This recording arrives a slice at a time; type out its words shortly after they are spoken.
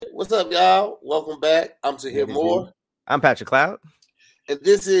What's up, y'all? Welcome back. I'm to hear more. I'm Patrick Cloud. And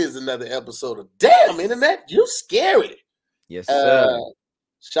this is another episode of Damn Internet, You Scary. Yes, sir.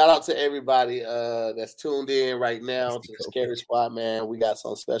 Shout out to everybody that's tuned in right now to the Scary Spot, man. We got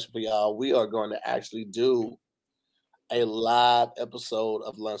something special for y'all. We are going to actually do a live episode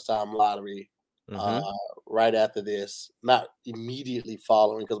of Lunchtime Lottery right after this. Not immediately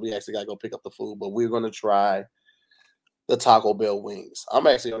following because we actually got to go pick up the food, but we're going to try the Taco Bell wings. I'm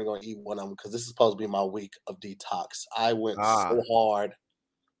actually only going to eat one of them because this is supposed to be my week of detox. I went so hard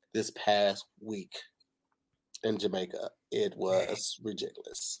this past week in Jamaica. It was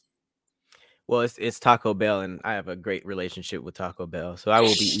ridiculous. Well, it's Taco Bell, and I have a great relationship with Taco Bell, so I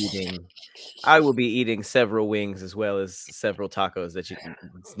will be eating several wings as well as several tacos that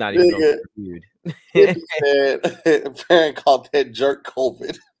it's not even going to be reviewed. Fan called that jerk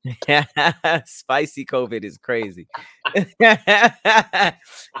COVID. Spicy COVID is crazy. That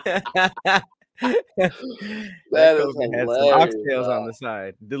is hilarious. Oxtails on the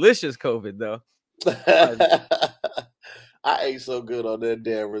side. Delicious COVID though. I ate so good on that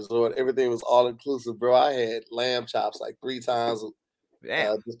damn resort. Everything was all inclusive, bro. I had lamb chops like 3 times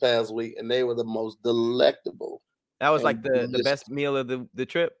this past week, and they were the most delectable. That was like the best meal of the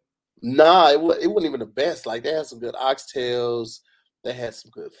trip. Nah, it wasn't even the best. Like they had some good oxtails. They had some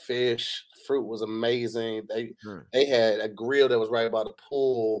good fish. Fruit was amazing. They had a grill that was right by the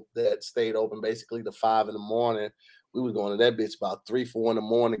pool that stayed open basically to 5 a.m. We were going to that bitch about 3, 4 a.m,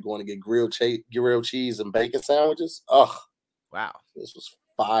 going to get grilled cheese and bacon sandwiches. Oh, wow. This was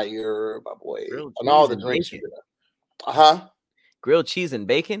fire, my boy. Grilled and all the drinks. Grilled cheese and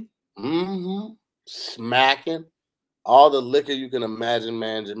bacon? Mm-hmm. Smacking. All the liquor you can imagine,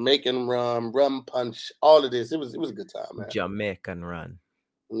 man. Jamaican rum punch, all of this. It was a good time, man. Jamaican rum.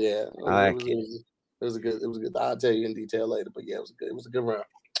 Yeah. It was a good. I'll tell you in detail later, but yeah, it was good. It was a good run.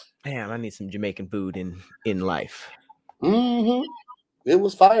 Damn, I need some Jamaican food in life. Mm-hmm. It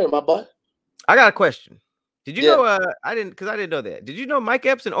was fire, my boy. I got a question. Did you know? I didn't know that. Did you know Mike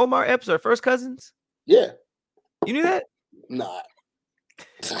Epps and Omar Epps are first cousins? Yeah. You knew that? Nah.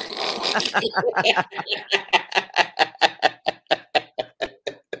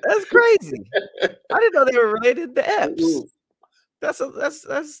 That's crazy. I didn't know they were related to Epps.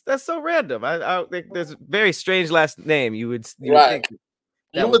 That's so random. I think there's a very strange last name. You would think.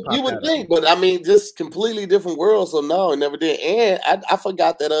 You would think, but I mean, just completely different worlds. So no, it never did. And I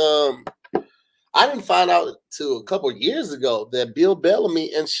forgot that I didn't find out till a couple of years ago that Bill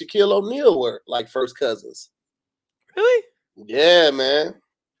Bellamy and Shaquille O'Neal were like first cousins. Really? Yeah, man.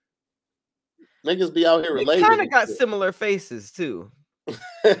 Niggas be out here related. They kind of got similar faces too.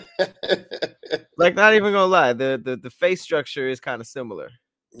 Like, not even gonna lie, the face structure is kind of similar.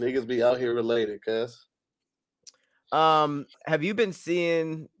 Niggas be out here related, cuz. Have you been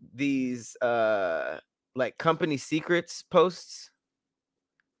seeing these like company secrets posts?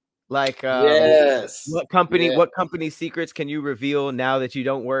 Like, yes. What company secrets can you reveal now that you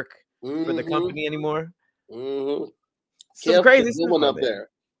don't work for the company anymore? Mm-hmm. Some crazy good one up there.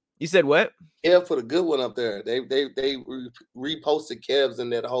 You said what? Kev for the good one up there. They reposted Kev's in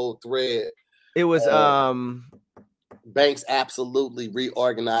that whole thread. It was banks absolutely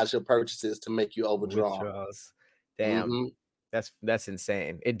reorganize your purchases to make you overdrawn. Withdrawals. Damn, that's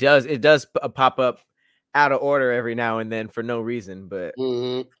insane. It does pop up out of order every now and then for no reason, but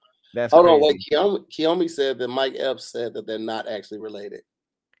that's hold crazy. on. Wait, Kiyomi said that Mike Epps said that they're not actually related.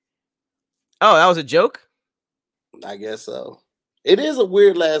 Oh, that was a joke? I guess so. It is a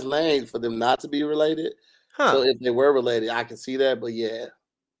weird last name for them not to be related. Huh. So if they were related, I can see that, but yeah.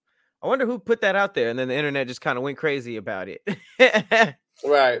 I wonder who put that out there, and then the internet just kind of went crazy about it.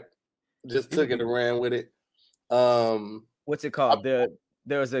 Right. Just took it and ran with it. What's it called? There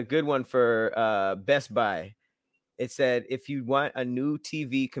was a good one for Best Buy. It said, if you want a new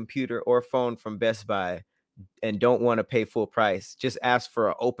TV, computer, or phone from Best Buy and don't want to pay full price, just ask for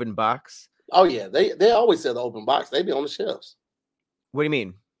an open box. Oh, yeah. They always sell the open box. They be on the shelves. What do you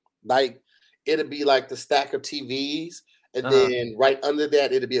mean? Like, it'll be like the stack of TVs, and then right under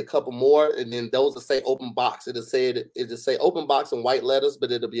that, it'll be a couple more, and then those will say open box. It'll say open box in white letters,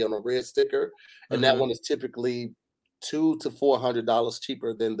 but it'll be on a red sticker, and that one is typically $200 to $400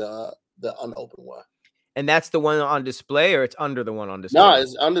 cheaper than the unopened one. And that's the one on display, or it's under the one on display? No,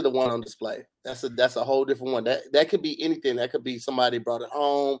 it's under the one on display. That's a whole different one. That could be anything. That could be somebody brought it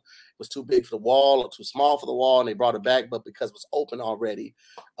home. It was too big for the wall or too small for the wall, and they brought it back. But because it was open already,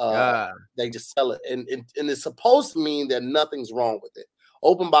 they just sell it. And it's supposed to mean that nothing's wrong with it.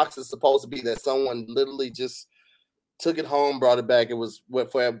 Open box is supposed to be that someone literally just took it home, brought it back. It was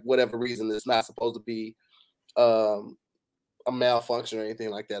for whatever reason. It's not supposed to be a malfunction or anything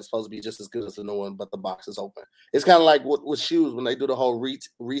like that. It's supposed to be just as good as the new one, but the box is open. It's kind of like with shoes when they do the whole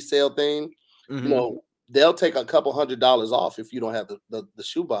resale thing. Mm-hmm. You know, they'll take a couple $100 off if you don't have the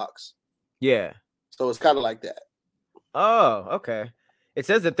shoe box. Yeah. So it's kind of like that. Oh, okay. It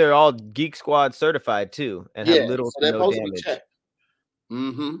says that they're all Geek Squad certified too, and have little to no damage.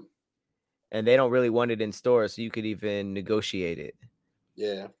 Mm-hmm. And they don't really want it in stores, so you could even negotiate it.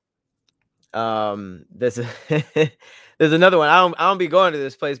 Yeah. There's there's another one. I don't be going to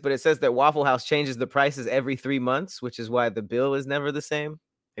this place, but it says that Waffle House changes the prices every 3 months, which is why the bill is never the same.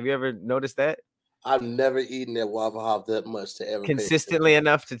 Have you ever noticed that? I've never eaten at Waffle House that much to ever consistently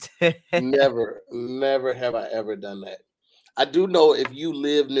enough to never have I ever done that. I do know if you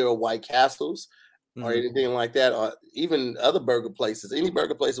live near White Castles or anything like that, or even other burger places, any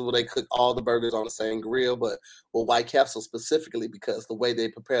burger places where they cook all the burgers on the same grill, but with White Castle specifically, because the way they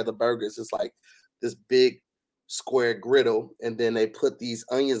prepare the burgers is like this big square griddle, and then they put these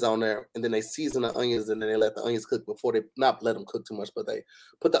onions on there, and then they season the onions, and then they let the onions cook before they not let them cook too much, but they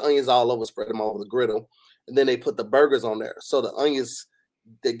put the onions all over, spread them over the griddle, and then they put the burgers on there. So the onions,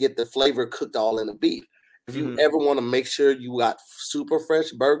 they get the flavor cooked all in the beef. If you ever want to make sure you got super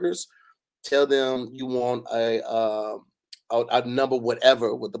fresh burgers, tell them you want a number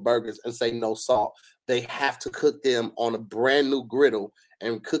whatever with the burgers and say no salt. They have to cook them on a brand new griddle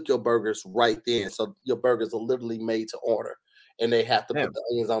and cook your burgers right then. So your burgers are literally made to order, and they have to put the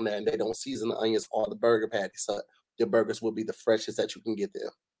onions on there, and they don't season the onions or the burger patty. So your burgers will be the freshest that you can get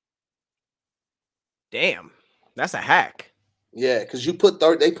there. Damn, that's a hack. Yeah, because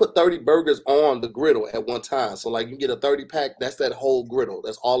they put 30 burgers on the griddle at one time. So like you get a 30 pack, that's that whole griddle.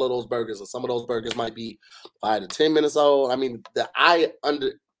 That's all of those burgers. And some of those burgers might be 5 to 10 minutes old. I mean, the eye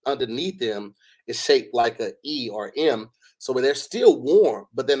underneath them is shaped like a E or M. So they're still warm,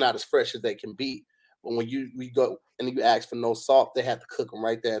 but they're not as fresh as they can be. But when we go and you ask for no salt, they have to cook them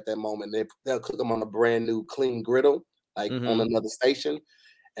right there at that moment. They'll cook them on a brand new clean griddle, like on another station,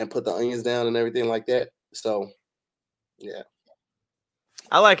 and put the onions down and everything like that. So yeah.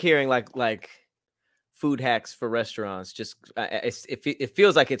 I like hearing like food hacks for restaurants. Just it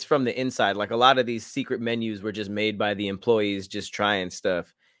feels like it's from the inside. Like a lot of these secret menus were just made by the employees just trying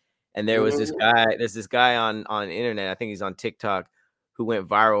stuff. And there was this guy. There's this guy on the internet. I think he's on TikTok, who went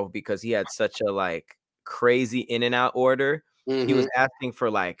viral because he had such a like crazy In-N-Out order. He was asking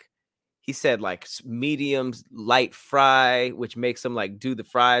for he said like medium light fry, which makes them like do the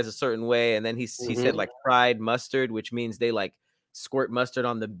fries a certain way. And then he said like fried mustard, which means they like squirt mustard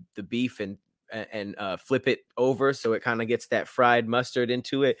on the beef and flip it over so it kind of gets that fried mustard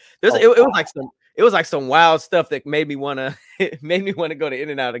into it. It was like some wild stuff that made me want to go to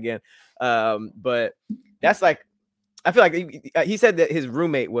In-N-Out again. But that's like, I feel like he said that his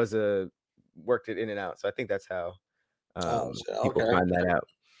roommate worked at In-N-Out, so I think that's how people find that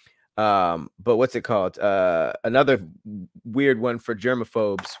out. But what's it called? Another weird one for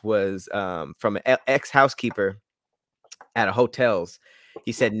germaphobes was from an ex-housekeeper at a hotels.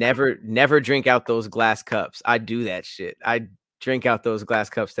 He said, never drink out those glass cups. I do that shit. I drink out those glass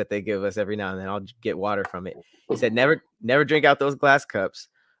cups that they give us every now and then. I'll get water from it. He said, never drink out those glass cups.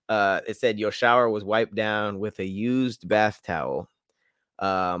 It said your shower was wiped down with a used bath towel.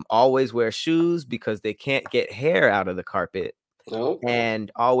 Always wear shoes because they can't get hair out of the carpet. And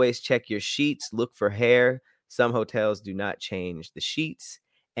always check your sheets. Look for hair. Some hotels do not change the sheets.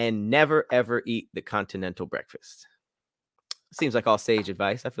 And never, ever eat the continental breakfast. Seems like all sage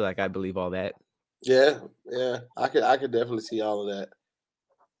advice. I feel like I believe all that. Yeah. I could definitely see all of that.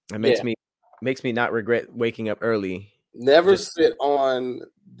 It makes me not regret waking up early. Never sit on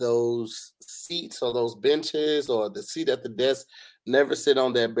those seats or those benches or the seat at the desk. Never sit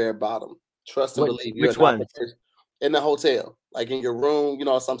on that bare bottom. Trust and believe. Which one? In the hotel, like in your room. You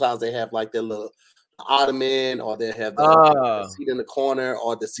know, sometimes they have like their little ottoman, or they have the seat in the corner,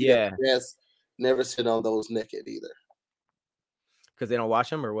 or the seat at the desk. Never sit on those naked either. Because they don't wash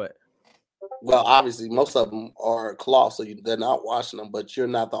them, or what? Well, obviously, most of them are cloth, so they're not washing them. But you're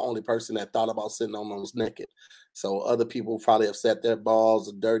not the only person that thought about sitting on those naked. So other people probably have set their balls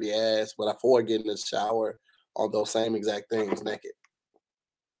a dirty ass, but before getting in the shower on those same exact things naked.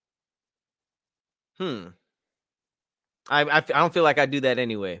 I don't feel like I do that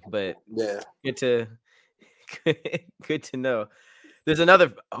anyway, but yeah, good to know. There's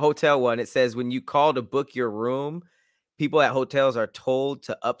another hotel one. It says when you call to book your room, people at hotels are told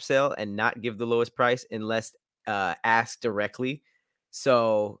to upsell and not give the lowest price unless asked directly.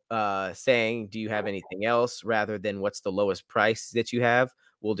 So saying, do you have anything else, rather than what's the lowest price that you have,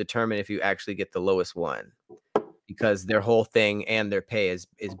 will determine if you actually get the lowest one, because their whole thing and their pay is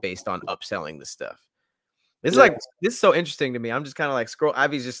based on upselling the stuff. This is like this is so interesting to me. I'm just kind of like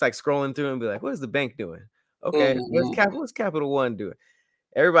Ivy's just like scrolling through and be like, what is the bank doing? Okay, what's Capital One doing?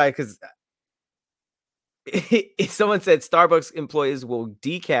 Everybody, because someone said Starbucks employees will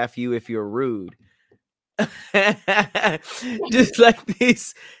decaf you if you're rude. Just like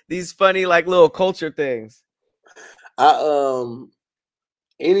these funny like little culture things.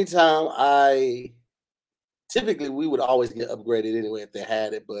 Anytime typically we would always get upgraded anyway if they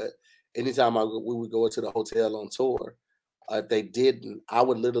had it, but anytime we would go into the hotel on tour, if they didn't, I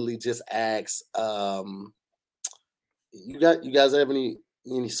would literally just ask, you guys have any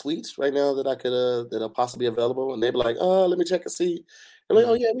suites right now that I could that are possibly available? And they'd be like, let me check and see. I'm like,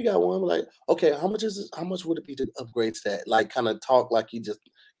 oh yeah, we got one. I'm like, okay, how much is this? How much would it be to upgrade to that? Like, kind of talk like you just,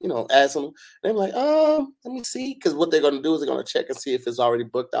 ask them. They're like, let me see, because what they're gonna do is they're gonna check and see if it's already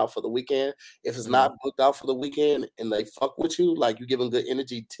booked out for the weekend. If it's not booked out for the weekend and they fuck with you, like you give them good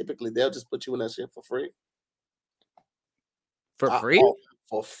energy, typically they'll just put you in that shit for free. For free?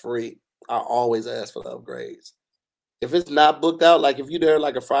 For free. I always ask for the upgrades. If it's not booked out, like if you're there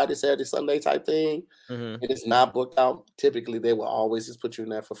like a Friday, Saturday, Sunday type thing, and it's not booked out, typically they will always just put you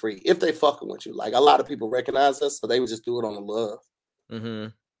in there for free if they fucking with you. Like a lot of people recognize us, so they would just do it on the love.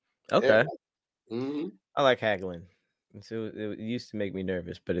 Okay. Yeah. I like haggling. So it used to make me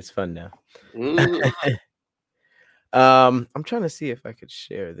nervous, but it's fun now. I'm trying to see if I could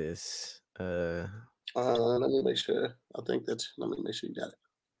share this. Let me make sure. Let me make sure you got it.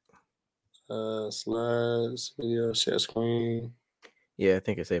 Slides, video, share screen. Yeah, I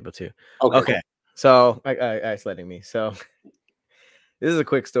think it's able to. Okay. So it's letting me. So this is a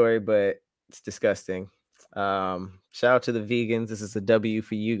quick story, but it's disgusting. Shout out to the vegans. This is a W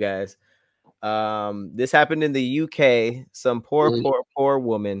for you guys. This happened in the UK. Some poor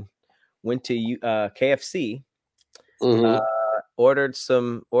woman went to KFC, ordered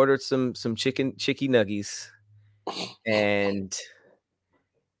some chicken nuggies, and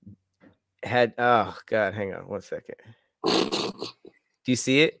had hang on one second. Do you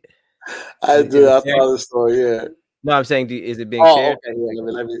see it? I do. I saw the story. Yeah. No, I'm saying, is it being shared? Okay. Yeah,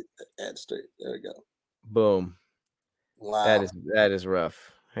 let me add straight. There we go. Boom. Wow. That is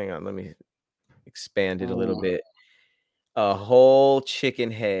rough. Hang on, let me expand it a little bit. A whole chicken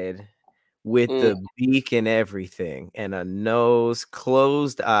head with the beak and everything, and a nose,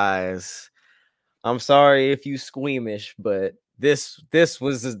 closed eyes. I'm sorry if you squeamish, but this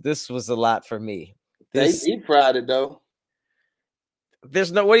was a lot for me. They deep fried it though.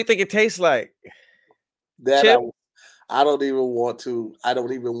 There's no. What do you think it tastes like? That I don't even want to. I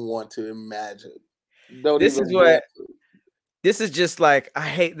don't even want to imagine. This is just like, I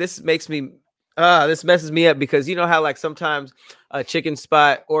hate. This makes me. This messes me up, because you know how like sometimes a chicken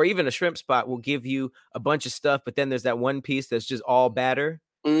spot or even a shrimp spot will give you a bunch of stuff, but then there's that one piece that's just all batter.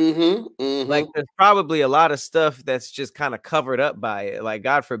 Like there's probably a lot of stuff that's just kind of covered up by it. Like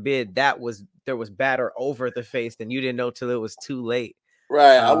God forbid there was batter over the face and you didn't know till it was too late.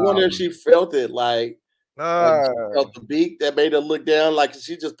 Right. I wonder if she felt it, like she felt the beak that made her look down, like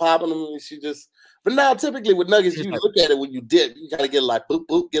she just popping them and she just. But now typically with nuggets, you look at it when you dip, you gotta get like boop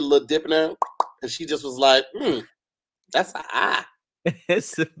boop, get a little dip in there, and she just was like, that's an eye.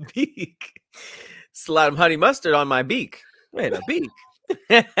 It's a beak. Slide honey mustard on my beak. Wait, a beak.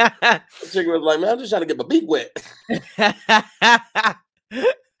 The chicken was like, man, I'm just trying to get my beak wet.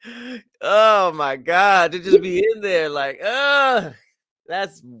 Oh my God, to just be in there like,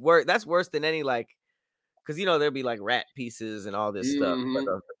 that's worse than any, like, because there'll be like rat pieces and all this stuff,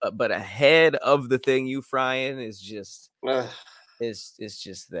 but a head of the thing you frying is just it's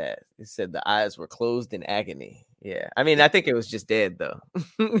just that. It said the eyes were closed in agony. Yeah, I mean, I think it was just dead though.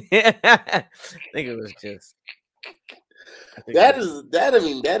 I think it was just. That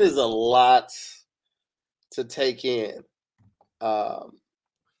is a lot to take in.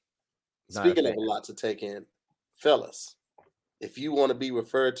 Speaking of a lot to take in, fellas, if you want to be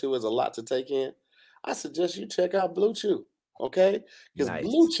referred to as a lot to take in, I suggest you check out Blue Chew, okay? Because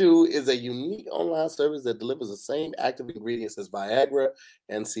Blue Chew is a unique online service that delivers the same active ingredients as Viagra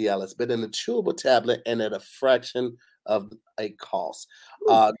and Cialis, but in a chewable tablet and at a fraction of a cost.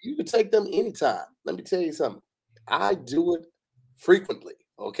 You can take them anytime. Let me tell you something. I do it frequently,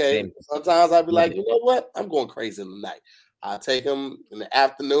 okay? Sometimes I'll be like, you know what? I'm going crazy in the night. I take them in the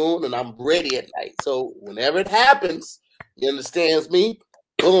afternoon and I'm ready at night. So whenever it happens, you understand me?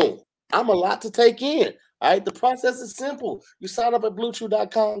 Boom. I'm a lot to take in. All right, the process is simple. You sign up at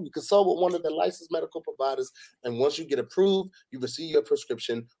BlueChew.com. You consult with one of the licensed medical providers, and once you get approved, you receive your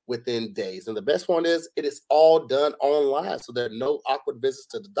prescription within days. And the best one is it is all done online, so there are no awkward visits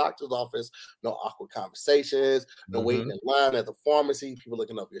to the doctor's office, no awkward conversations, no waiting in line at the pharmacy, people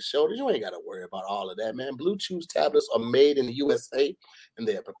looking over your shoulders. You ain't got to worry about all of that, man. Blue Chew's tablets are made in the USA, and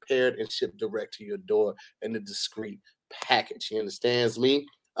they are prepared and shipped direct to your door in a discreet package. You understands me?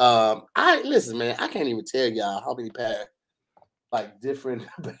 I listen, man. I can't even tell y'all how many different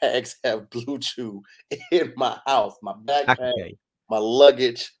bags have Blue Chew in my house. My backpack, my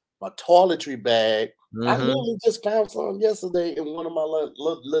luggage, my toiletry bag. I literally just found some yesterday in one of my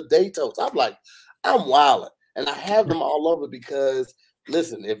little Datos. I'm like, I'm wilding, and I have them all over because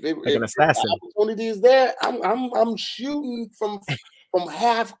listen, if the opportunity is there, I'm shooting from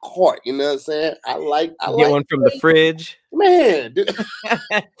half court. You know what I'm saying? I like one from the fridge, man.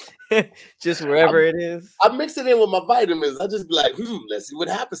 Just wherever it is. I mix it in with my vitamins. I just be like, let's see what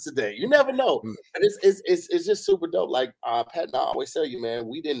happens today. You never know. And it's just super dope. Like Pat and I always tell you, man,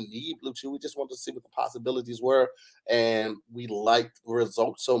 we didn't need Blue Chew. We just wanted to see what the possibilities were. And we liked the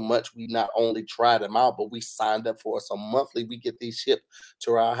results so much. We not only tried them out, but we signed up for it. So monthly we get these shipped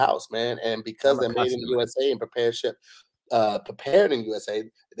to our house, man. And because they're made in the USA and prepared in USA,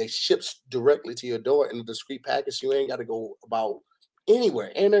 they ship directly to your door in a discreet package. You ain't got to go about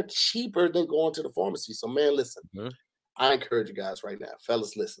anywhere, and they're cheaper than going to the pharmacy. So, man, listen, I encourage you guys right now,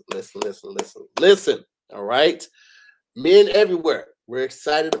 fellas, listen. All right, men everywhere, we're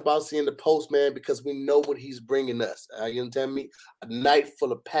excited about seeing the postman because we know what he's bringing us. You understand me? A night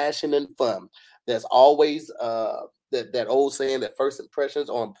full of passion and fun. There's always that old saying that first impressions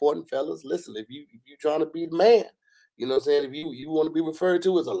are important, fellas. Listen, if you're trying to be the man, you know what I'm saying? If you want to be referred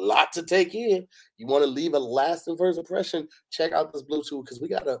to, as a lot to take in. You want to leave a lasting first impression, check out this Blue Chew because we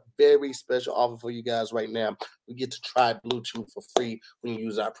got a very special offer for you guys right now. We get to try Blue Chew for free when you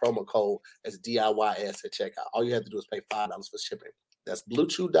use our promo code as DIYS at checkout. All you have to do is pay $5 for shipping. That's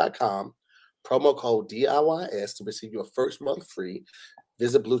BlueChew.com, promo code DIYS to receive your first month free.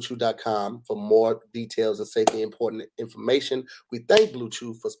 Visit BlueChew.com for more details and safety important information. We thank Blue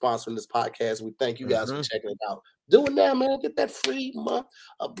Chew for sponsoring this podcast. We thank you guys for checking it out. Do it now, man. Get that free month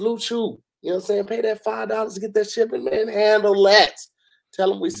of Blue Chew. You know what I'm saying? Pay that $5 to get that shipping, man. Handle that.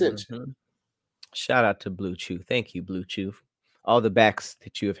 Tell them we sent you. Shout out to Blue Chew. Thank you, Blue Chew. All the backs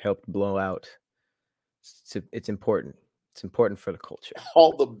that you have helped blow out. It's important. It's important for the culture.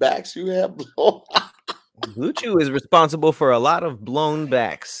 All the backs you have blown out. Blue Chew is responsible for a lot of blown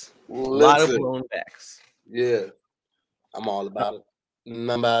backs. Listen, a lot of blown backs. Yeah. I'm all about it.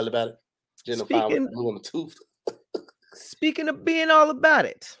 I'm all about it. Speaking of being all about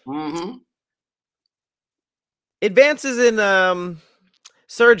it. Advances in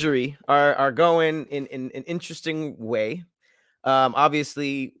surgery are going in an interesting way.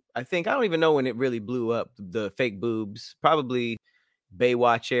 Obviously, I don't even know when it really blew up, the fake boobs. Probably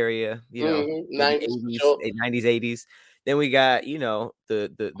Baywatch area, 90s, 80s. Then we got,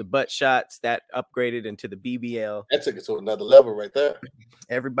 the butt shots that upgraded into the BBL. That took it to another level right there.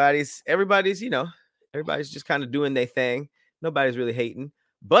 Everybody's, everybody's just kind of doing their thing. Nobody's really hating.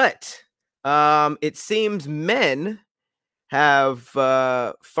 But it seems men have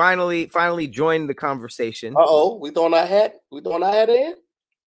finally joined the conversation. We throwing our hat in?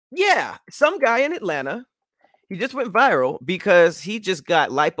 Yeah, some guy in Atlanta. He just went viral because he just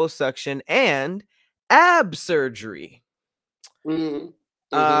got liposuction and ab surgery.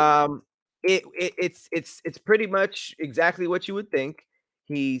 It's pretty much exactly what you would think.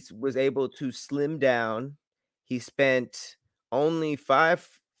 He was able to slim down. He spent only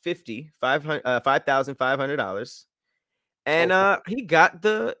 $5,500, and he got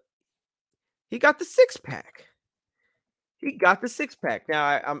the six pack. He got the six pack.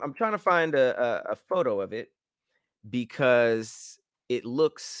 Now I'm trying to find a photo of it, because it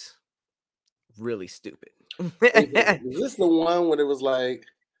looks really stupid. Is this the one when it was like,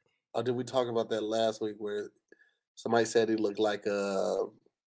 or did we talk about that last week where somebody said he looked like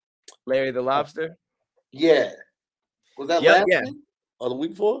Larry the Lobster? Yeah. Was that last week or the week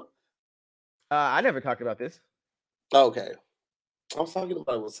before? I never talked about this. Okay. I was talking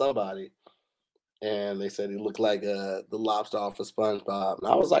about it with somebody, and they said he looked like the lobster off of SpongeBob. And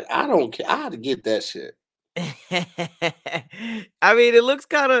I was like, I don't care. I had to get that shit. I mean, it looked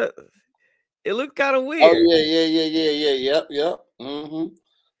kind of weird. Oh yeah. Yep.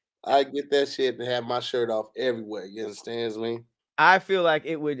 I get that shit and have my shirt off everywhere. You understand me? I feel like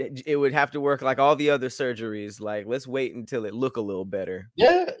it would have to work like all the other surgeries. Like, let's wait until it look a little better.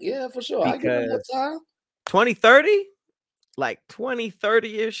 Yeah, for sure. I give it more time. 2030, like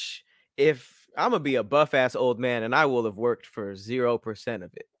 2030-ish. If I'm gonna be a buff ass old man, and I will have worked for 0%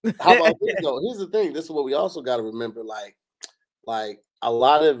 of it. How about this though? Here's the thing. This is what we also got to remember. Like a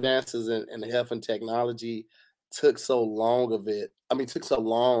lot of advances in health and technology took so long of it. I mean, took so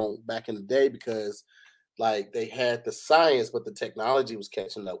long back in the day because like they had the science, but the technology was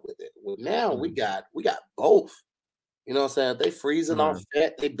catching up with it. Well, now we got both. You know what I'm saying? They freezing off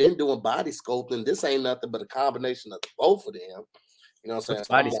fat. They've been doing body sculpting. This ain't nothing but a combination of both of them. You know what I'm saying? So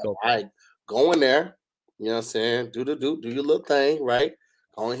Body I'm like, sculpting. all right, go in there. You know what I'm saying? Do your little thing, right?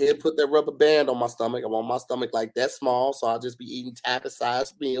 Go ahead, put that rubber band on my stomach. I want my stomach like that small, so I'll just be eating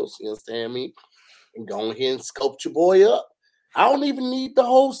tablet-sized meals. You understand me? And go ahead and sculpt your boy up. I don't even need the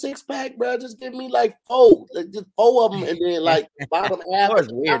whole 6-pack, bro. Just give me like 4, just 4 of them, and then like bottom half.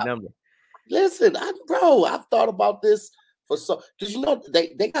 That's a weird number. Listen, I've thought about this for because you know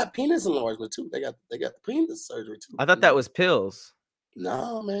they got penis enlargement too. They got the penis surgery too. I thought that was pills.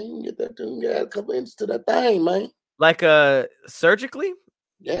 No, man, you can get that thing, get a couple inches to that thing, man. Like surgically?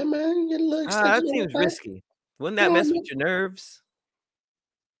 Yeah, man, you get a little that seems risky. Wouldn't that mess with your nerves?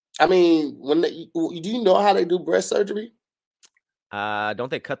 I mean, do you know how they do breast surgery? Don't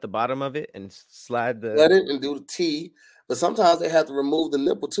they cut the bottom of it and slide the cut it and do the T? But sometimes they have to remove the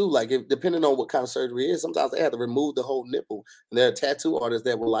nipple too. Like if depending on what kind of surgery it is, sometimes they have to remove the whole nipple. And there are tattoo artists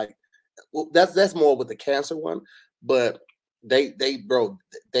that were like, well, that's more with the cancer one, but there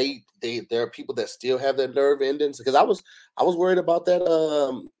are people that still have their nerve endings because I was worried about that.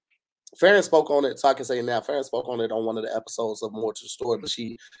 Farron spoke on it, so I can say now. Farron spoke on it on one of the episodes of More to the Story, but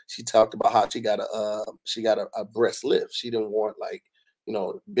she talked about how she got a breast lift. She didn't want like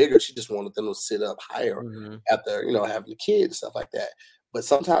bigger. She just wanted them to sit up higher after having the kids, stuff like that. But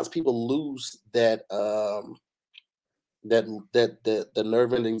sometimes people lose that the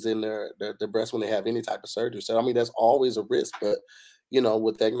nerve endings in their breast when they have any type of surgery. So I mean that's always a risk, but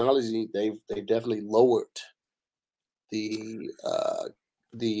with technology they've definitely lowered the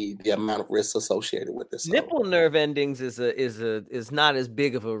amount of risks associated with this. Nipple nerve endings is not as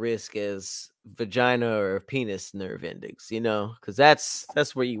big of a risk as vagina or penis nerve endings, because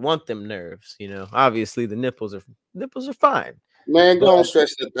that's where you want them nerves. Obviously the nipples are fine. Man, go on,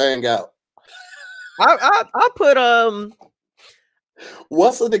 stretch that thing out. I put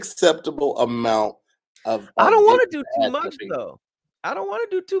What's an acceptable amount of I don't want to do too much though. I don't want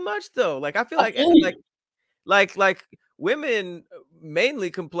to do too much though. Like I feel like women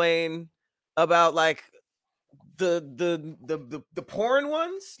mainly complain about like the porn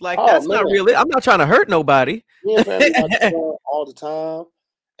ones. Like that's not real. I'm not trying to hurt nobody. Yeah, all the time,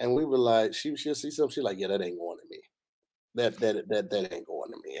 and we were like, she'll see something. She's like, yeah, that ain't going to me. That ain't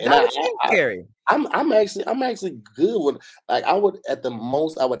going to me. And that's scary. I'm actually good with like I would at the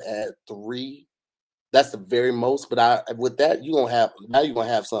most I would add 3. That's the very most. But with that you're gonna have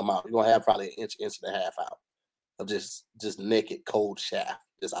something out. You're gonna have probably an inch and a half out of just naked cold shaft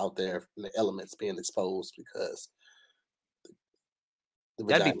just out there in the elements being exposed because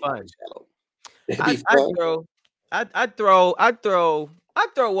that'd be fun. I'd throw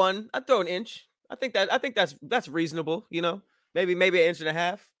one. I'd throw an inch. I think that's reasonable. Maybe an inch and a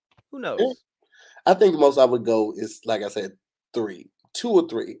half. Who knows? Yeah. I think the most I would go is like I said, 3, 2 or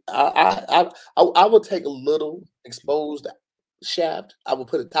 3. I would take a little exposed shaft. I would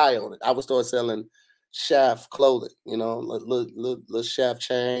put a tie on it. I would start selling shaft clothing, little shaft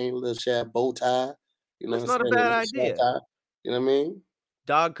chain, little shaft bow tie. That's not a bad idea. Tie, you know what I mean?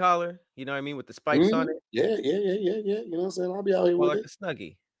 Dog collar, you know what I mean, with the spikes on it. Yeah. You know what I'm saying? I'll be out here with like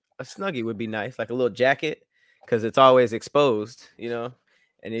it. A snuggie would be nice, like a little jacket, because it's always exposed, and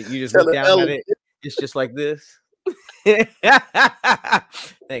you just look down at it. It's just like this.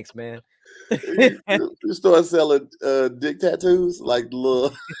 Thanks, man. You start selling dick tattoos, like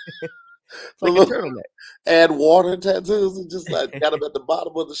little. Like a turtleneck. Add water tattoos and just like got them at the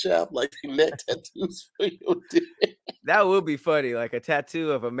bottom of the shaft, like neck tattoos for your dick. That would be funny, like a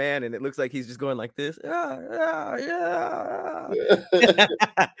tattoo of a man, and it looks like he's just going like this. Yeah. I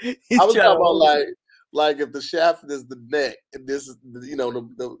was talking about like if the shaft is the neck and this is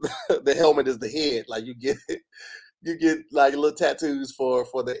the helmet is the head, like you get like little tattoos for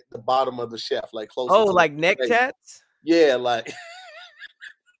the bottom of the shaft, like close. Oh, like neck tats? Yeah, like.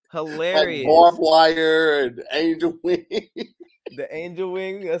 Hilarious. Like barbed wire and angel wing. The angel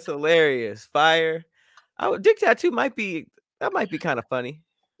wing, that's hilarious. Fire. Dick tattoo might be kind of funny.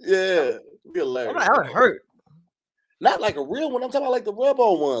 Yeah, be hilarious. That would hurt. Not like a real one. I'm talking about like the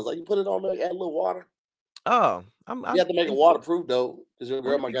rub-on ones. Like you put it on there, add a little water. Oh, you have to make it waterproof though, because your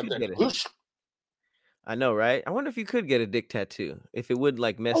grandma got that. I know, right? I wonder if you could get a dick tattoo if it would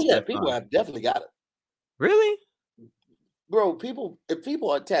like mess. Oh yeah, people have definitely got it. Really? bro, if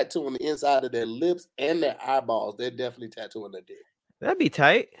people are tattooing the inside of their lips and their eyeballs, they're definitely tattooing their dick. That'd be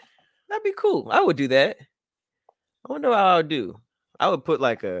tight. That'd be cool. I would do that. I wonder how I would do. I would put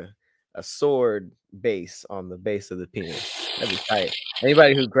like a sword base on the base of the penis. That'd be tight.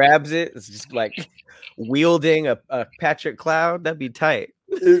 Anybody who grabs it, it's just like wielding a Patrick Cloud. That'd be tight.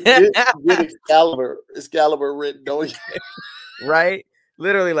 Get Excalibur written on you. Right?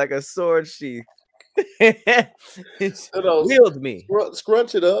 Literally like a sword sheath. Wield me.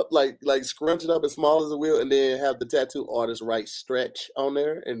 Scrunch it up, like scrunch it up as small as a wheel, and then have the tattoo artist write stretch on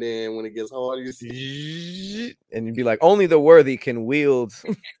there. And then when it gets hard, you see, and you'd be like, only the worthy can wield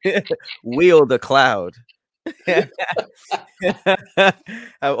a cloud. Have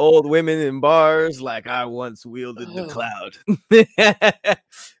old women in bars like, I once wielded the cloud. It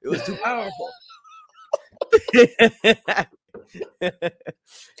was too powerful.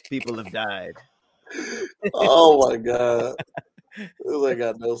 People have died. Oh my god, this ain't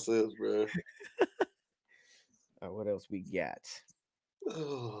got no sense, bro. What else we got?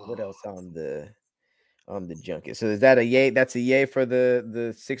 What else on the junket? So is that a yay? That's a yay for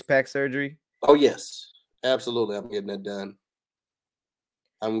the 6-pack surgery? Oh yes, absolutely. I'm getting it done.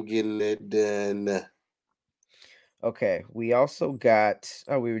 Okay. We also got.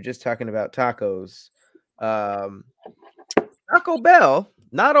 Oh, we were just talking about tacos. Taco Bell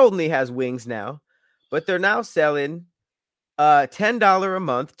not only has wings now, but they're now selling $10 a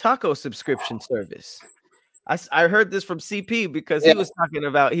month taco subscription service. I heard this from CP because he was talking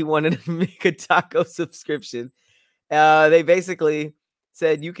about he wanted to make a taco subscription. They basically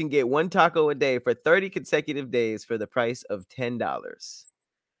said you can get one taco a day for 30 consecutive days for the price of $10.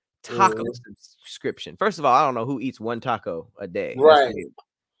 Taco subscription. First of all, I don't know who eats one taco a day. Right.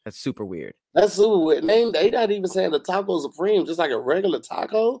 That's super weird. That's super weird. They not even saying the taco supreme, just like a regular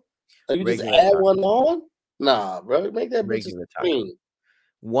taco. Like you just add one on? Nah, bro. Make that regular taco.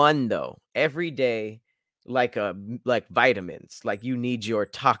 One though, every day, like vitamins. Like you need your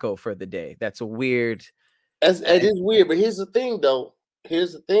taco for the day. That's a weird. It is weird, but here's the thing, though.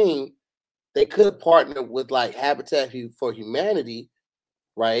 Here's the thing. They could partner with like Habitat for Humanity,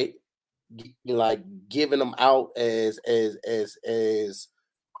 right? Like giving them out as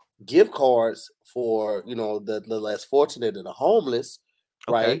gift cards for the less fortunate and the homeless,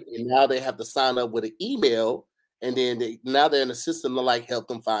 right? And now they have to sign up with an email, and then now they're in the system to like help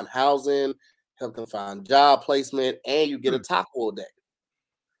them find housing, help them find job placement, and you get a taco a day.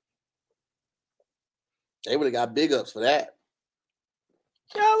 They would have got big ups for that.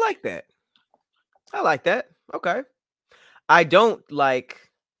 Yeah, I like that. Okay. I don't like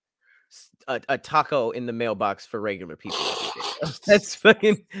a taco in the mailbox for regular people. That's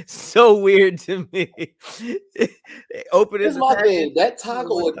fucking so weird to me. Open it. My thing. That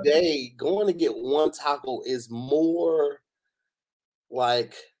taco a day, going to get one taco is more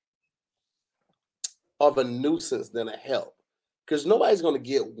like of a nuisance than a help. Because nobody's going to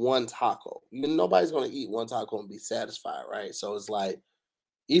get one taco. Nobody's going to eat one taco and be satisfied, right? So it's like,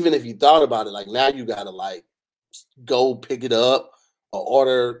 even if you thought about it, like now you got to like go pick it up or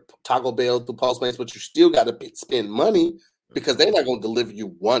order Taco Bell through Postmates, but you still got to spend money because they're not going to deliver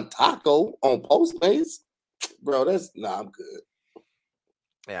you one taco on Postmates. Bro, I'm good.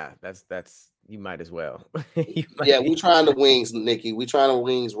 Yeah, that's you might as well. We're trying the wings, Nikki. We're trying the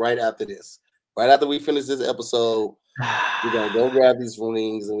wings right after this. Right after we finish this episode, we're going to go grab these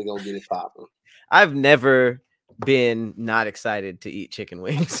wings and we're going to get it popping. I've never been not excited to eat chicken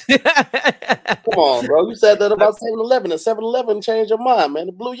wings. Come on, bro. You said that about 7-Eleven, and 7-Eleven changed your mind, man.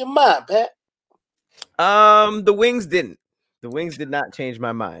 It blew your mind, Pat. The wings didn't. The wings did not change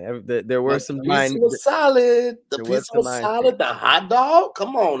my mind. There were some pizza was solid. The pizza was solid. The hot dog.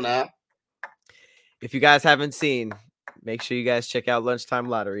 Come on now. If you guys haven't seen, make sure you guys check out Lunchtime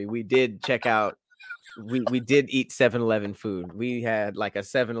Lottery. We did check out. We did eat 7-Eleven food. We had like a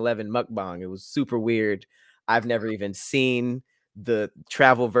 7-Eleven mukbang. It was super weird. I've never even seen the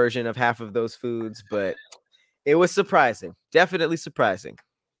travel version of half of those foods, but it was surprising. Definitely surprising.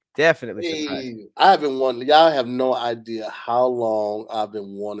 Surprising. I've been wanting. Y'all have no idea how long I've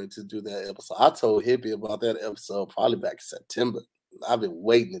been wanting to do that episode. I told Hippie about that episode probably back in September. I've been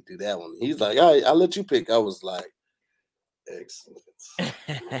waiting to do that one. He's like, all right, I'll let you pick. I was like, excellent.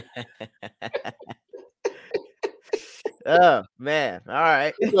 Oh man. All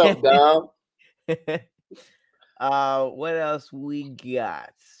right. What's up, Dom? What else we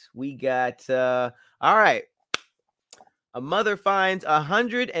got? We got all right. A mother finds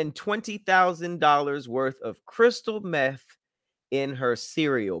 $120,000 worth of crystal meth in her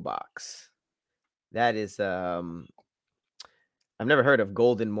cereal box. That is I've never heard of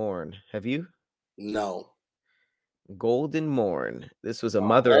Golden Morn. Have you? No. Golden Morn. This was a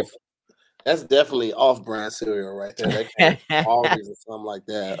mother of. That's definitely off-brand cereal right there. That came from Aldi's or something like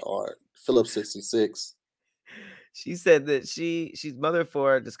that, or Phillips 66. She said that she's mother of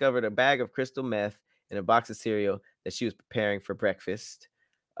four, discovered a bag of crystal meth in a box of cereal that she was preparing for breakfast.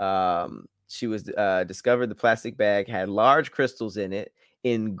 She was discovered the plastic bag had large crystals in it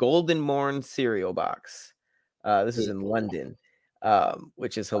in Golden Morn cereal box. This is in London,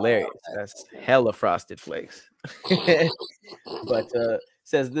 which is hilarious. That's hella Frosted Flakes. But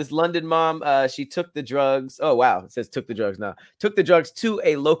says this London mom, she took the drugs. Oh wow, it says took the drugs now. Took the drugs to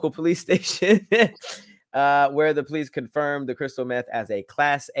a local police station. Where the police confirmed the crystal meth as a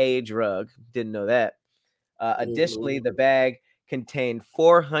Class A drug. Didn't know that. Additionally, the bag contained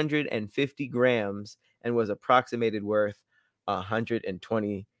 450 grams and was approximated worth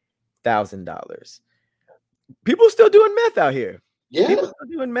 $120,000. People still doing meth out here. Yeah, people still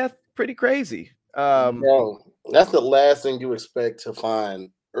doing meth pretty crazy. Bro, that's the last thing you expect to find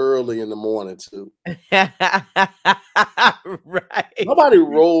early in the morning too. Right. Nobody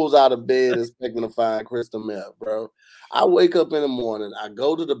rolls out of bed expecting to find crystal meth, bro. I wake up in the morning, I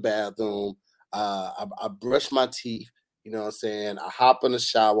go to the bathroom, I brush my teeth, you know what I'm saying? I hop in the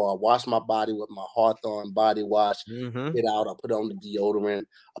shower, I wash my body with my Hawthorne body wash, get out, I put on the deodorant,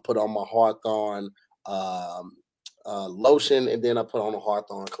 I put on my Hawthorne lotion, and then I put on a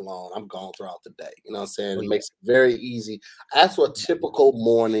Hawthorne cologne. I'm gone throughout the day. You know what I'm saying? It makes it very easy. That's a typical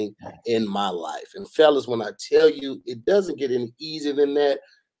morning in my life. And fellas, when I tell you it doesn't get any easier than that,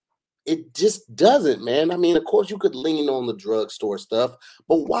 it just doesn't, man. I mean, of course, you could lean on the drugstore stuff,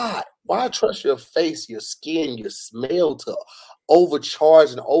 but why? Why trust your face, your skin, your smell to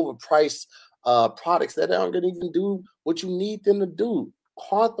overcharge and overprice products that aren't going to even do what you need them to do?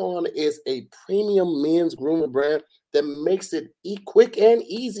 Hawthorne is a premium men's grooming brand that makes it quick and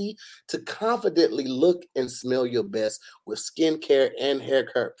easy to confidently look and smell your best with skincare and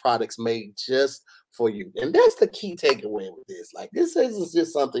haircut products made just for you. And that's the key takeaway with this. Like, this isn't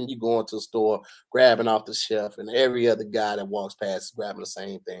just something you go into a store, grabbing off the shelf, and every other guy that walks past is grabbing the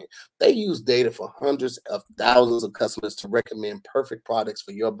same thing. They use data for hundreds of thousands of customers to recommend perfect products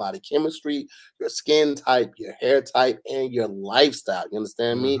for your body chemistry, your skin type, your hair type, and your lifestyle. You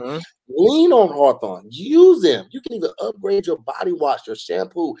understand me? Lean on Hawthorne. Use them. You can even upgrade your body wash, your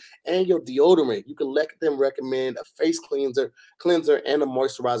shampoo, and your deodorant. You can let them recommend a face cleanser, and a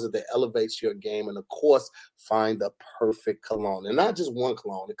moisturizer that elevates your game. And of course, find the perfect cologne. And not just one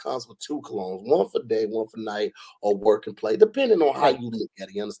cologne. It comes with 2 colognes, one for day, one for night, or work and play, depending on how you look at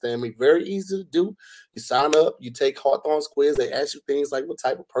it. You understand me? Very easy to do. You sign up, you take Hawthorne's quiz. They ask you things like, what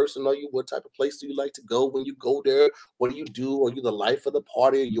type of person are you? What type of place do you like to go when you go there? What do you do? Are you the life of the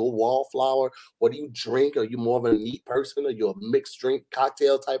party? Are you a wallflower? What do you drink? Are you more of a neat person? Are you a mixed drink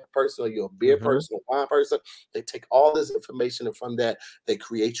cocktail type of person? Are you a beer person, a wine person? They take all this information, and from that, they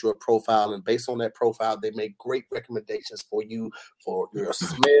create you a profile. And based on that profile, they make great recommendations for you, for your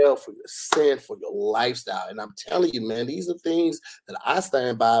smell, for your scent, for your lifestyle. And I'm telling you, man, these are things that I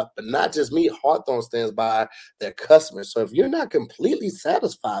stand by, but not just me. Hawthorne stands by their customers. So if you're not completely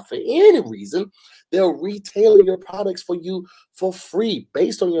satisfied for any reason, they'll retail your products for you for free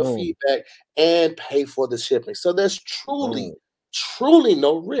based on your feedback and pay for the shipping. So there's truly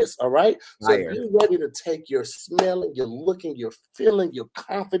no risk. All right. So if you're ready to take your smelling, your looking, your feeling, your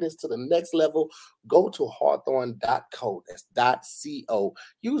confidence to the next level, go to hawthorne.co. That's .co.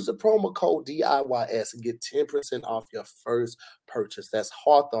 Use the promo code DIYS and get 10% off your first purchase. That's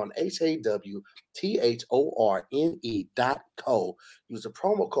Hawthorne, HAWTHORNE.co. Use the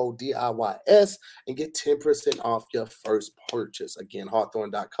promo code DIYS and get 10% off your first purchase. Again,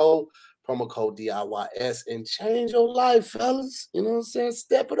 hawthorne.co. Promo code DIYS and change your life, fellas. You know what I'm saying?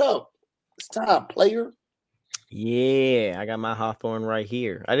 Step it up. It's time, player. Yeah, I got my Hawthorne right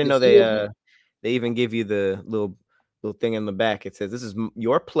here. I didn't know they even give you the little thing in the back. It says, this is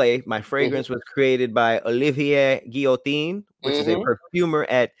your play. My fragrance was created by Olivier Guillotine, which is a perfumer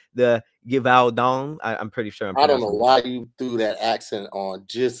at the Givaudan. I'm pretty sure I don't know why you threw that accent on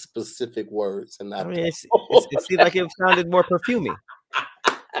just specific words and not. I mean, it seemed like it sounded more perfumey.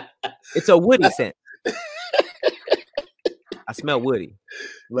 It's a woody scent. I smell woody.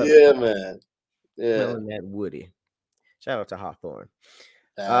 Love it. Man. Yeah. Smelling that woody. Shout out to Hawthorne.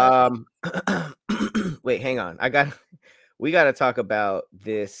 Wait, hang on. We got to talk about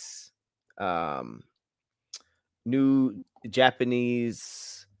this new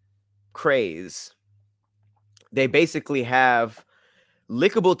Japanese craze. They basically have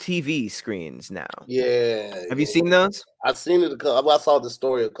lickable TV screens now. Yeah. Have you seen those? I've seen it. I saw the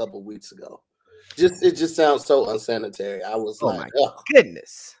story a couple of weeks ago. It just sounds so unsanitary. I was my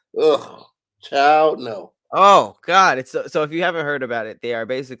goodness. Ugh, child, no. Oh God! It's so if you haven't heard about it, they are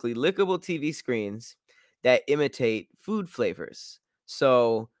basically lickable TV screens that imitate food flavors.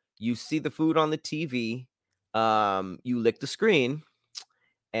 So you see the food on the TV, you lick the screen,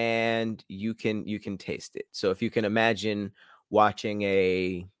 and you can taste it. So if you can imagine watching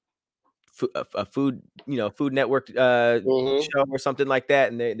a food Food Network show or something like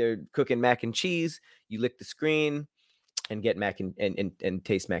that, and they're cooking mac and cheese, you lick the screen and get mac and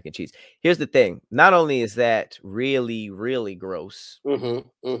taste mac and cheese. Here's the thing: not only is that really really gross, Talk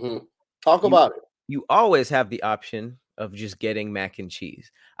you about it. you always have the option of just getting mac and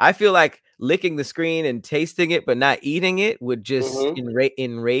cheese. I feel like licking the screen and tasting it but not eating it would just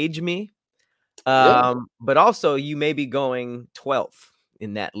enrage me. Yeah, But also you may be going 12th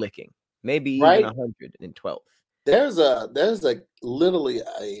in that licking, maybe even right. 112th. There's a literally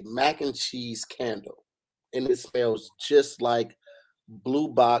a mac and cheese candle, and it smells just like Blue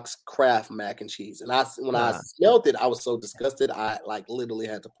Box Kraft mac and cheese. And when I Nah. smelled it, I was so disgusted. I like literally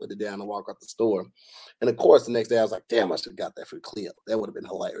had to put it down and walk out the store. And of course, the next day I was like, "Damn, I should have got that for Cleo. That would have been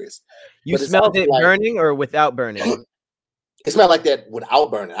hilarious." You But it's smelled also it like burning or without burning? it smelled like that without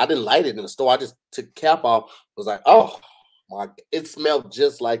burning. I didn't light it in the store. I just took cap off. Was like, "Oh my!" It smelled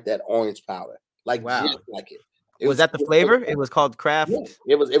just like that orange powder, like just Wow. like it. Was that the flavor? It was called Kraft? Yeah,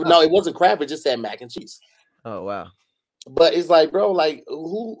 it was. No, it wasn't Kraft. It just said mac and cheese. Oh, wow. But it's like, bro, like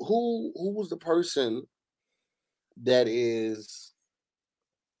who was the person that is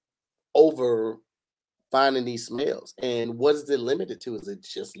over finding these smells? And what is it limited to? Is it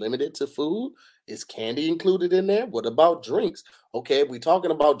just limited to food? Is candy included in there? What about drinks? Okay, if we're talking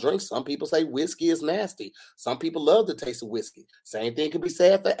about drinks, some people say whiskey is nasty. Some people love the taste of whiskey. Same thing can be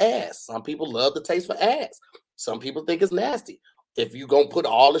said for ass. Some people love the taste for ass. Some people think it's nasty. If you're gonna put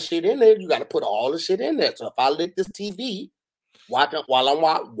all the shit in there, you got to put all the shit in there. So if I lick this TV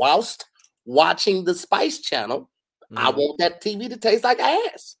whilst watching the Spice Channel, I want that TV to taste like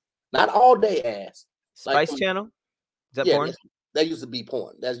ass, not all day ass. Like, Spice Channel? Is that yeah, porn? that used to be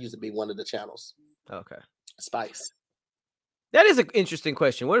porn. That used to be one of the channels. Okay. Spice. That is an interesting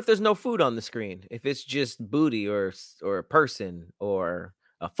question. What if there's no food on the screen? If it's just booty or a person or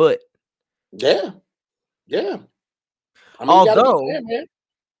a foot? Yeah, yeah. I mean, Although you, man.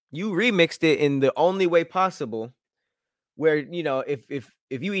 you remixed it in the only way possible, where if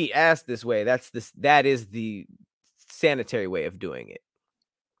you eat ass this way, that is the sanitary way of doing it.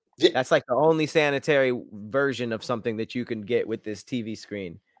 Yeah. That's like the only sanitary version of something that you can get with this TV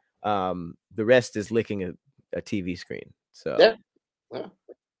screen. The rest is licking a TV screen. So yeah.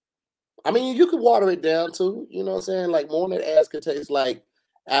 I mean, you could water it down too. You know what I'm saying? Like morning ass could taste like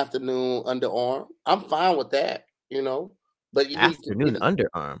afternoon underarm. I'm fine with that. But you need to afternoon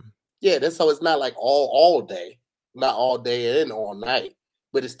underarm. Yeah, that's so it's not like all day, not all day and all night,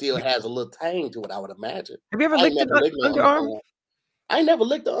 but it still has a little tang to it. I would imagine. Have you ever I ain't licked an never licked no underarm? underarm. I ain't never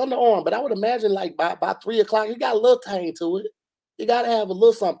licked the underarm, but I would imagine like by 3:00, you got a little tang to it. You got to have a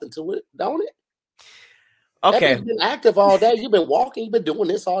little something to it, don't it? Okay. You've been active all day. You've been walking. You've been doing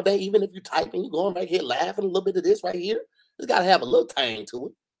this all day. Even if you're typing, you're going right here laughing a little bit of this right here. It's got to have a little tang to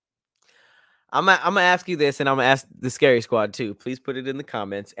it. I'm gonna ask you this, and I'm gonna ask the Scary Squad too. Please put it in the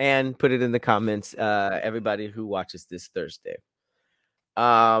comments, and put it in the comments, everybody who watches this Thursday.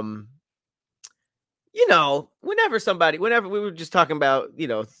 Whenever we were just talking about,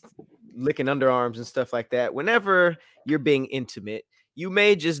 licking underarms and stuff like that, whenever you're being intimate, you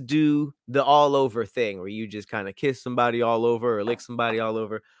may just do the all over thing where you just kind of kiss somebody all over or lick somebody all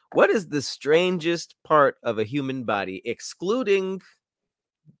over. What is the strangest part of a human body, excluding,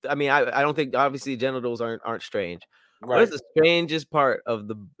 I mean, I don't think, obviously genitals aren't strange. Right. What is the strangest part of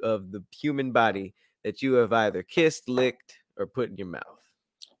the human body that you have either kissed, licked, or put in your mouth?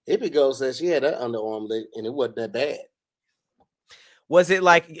 Hippie Girl says she had that underarm lick and it wasn't that bad. Was it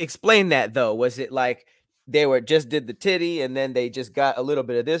like, explain that though? Was it like they just did the titty and then they just got a little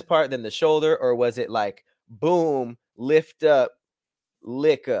bit of this part, then the shoulder, or was it like boom, lift up,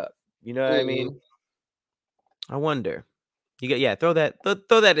 lick up? You know what I mean? I wonder. Throw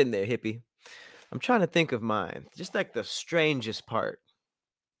that in there, hippie. I'm trying to think of mine. Just like the strangest part.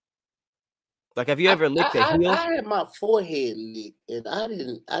 Like, have you ever licked a heel? I had my forehead licked, and I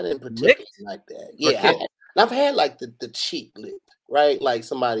didn't particularly like that. Yeah, I've had like the cheek licked, right? Like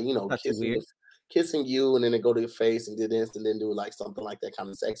somebody, kissing you, and then they go to your face and do this, and then do like something like that, kind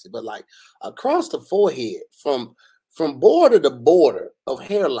of sexy. But like across the forehead, from border to border of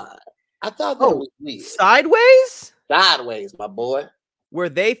hairline, I thought that was weird. Sideways? Sideways, my boy. Were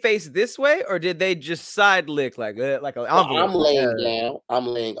they faced this way, or did they just side lick like an envelope? I'm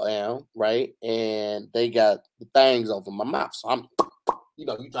laying down, right? And they got the things over my mouth. So I'm, you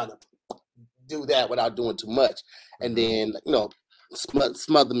trying to do that without doing too much. And then,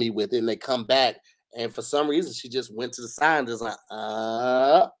 smother me with it. And they come back. And for some reason, she just went to the side and just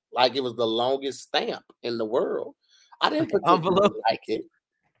like it was the longest stamp in the world. I didn't particularly like it.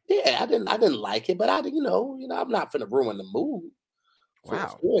 Yeah, I didn't like it, but I'm not finna ruin the mood for a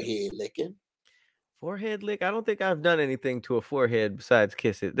forehead licking. Forehead lick? I don't think I've done anything to a forehead besides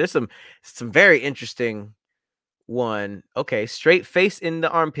kiss it. There's some very interesting one. Okay, straight face in the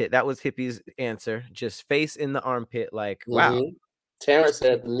armpit. That was Hippie's answer. Just face in the armpit. Like, wow. Terrence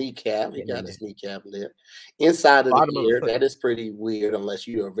had the kneecap. He got his kneecap lit. Inside of the ear, that is pretty weird unless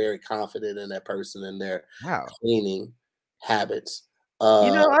you are very confident in that person and their cleaning habits.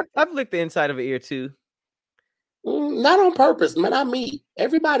 I've licked the inside of an ear too. Not on purpose, man.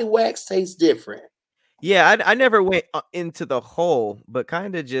 Everybody wax tastes different. Yeah, I never went into the hole, but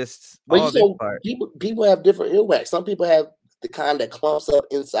kind of just people have different earwax. Some people have the kind that clumps up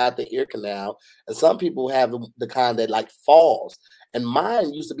inside the ear canal, and some people have the kind that like falls. And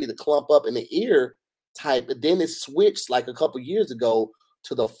mine used to be the clump up in the ear type, but then it switched like a couple years ago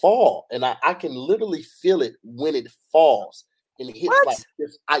to the fall, and I can literally feel it when it falls and it hits like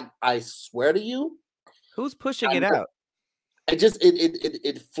this. I swear to you. Who's pushing it out?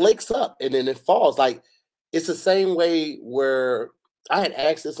 It flakes up and then it falls. Like it's the same way where I had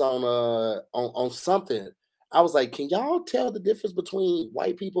asked this on something. I was like, can y'all tell the difference between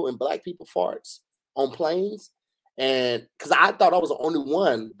white people and black people farts on planes? And because I thought I was the only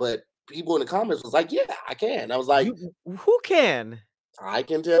one, but people in the comments was like, yeah, I can. I was like, who can? I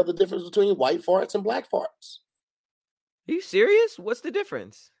can tell the difference between white farts and black farts. Are you serious? What's the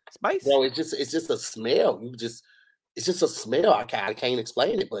difference? Spice? Bro, it's just a smell. It's just a smell. I can't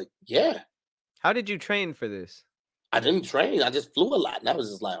explain it, but yeah. How did you train for this? I didn't train. I just flew a lot, and I was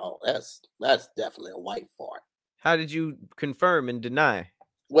just like, "Oh, that's definitely a white fart." How did you confirm and deny?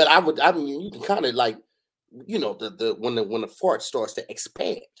 Well, I mean, you can kind of like, when the fart starts to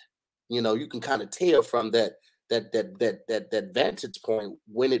expand, you can kind of tell from that vantage point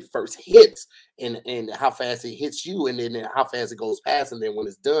when it first hits and how fast it hits you, and then how fast it goes past, and then when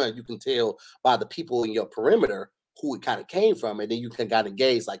it's done, you can tell by the people in your perimeter who it kind of came from, and then you can kind of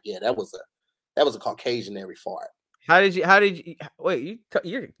gauge like, yeah, that was a Caucasian fart. How did you wait?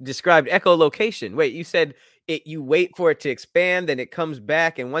 You described echolocation. Wait, you said you wait for it to expand, then it comes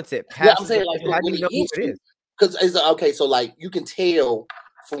back, and once it passes, I'm saying like when it hits you, because it's okay. So like you can tell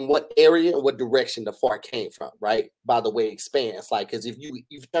from what area and what direction the fart came from, right? By the way it expands. Like, because if you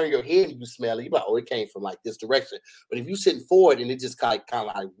turn your head and you smell it, you're like, oh, it came from like this direction. But if you're sitting forward and it just kind of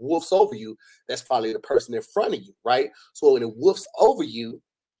like woofs over you, that's probably the person in front of you, right? So when it woofs over you,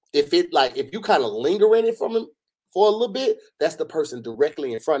 if you kind of linger in it from him for a little bit, that's the person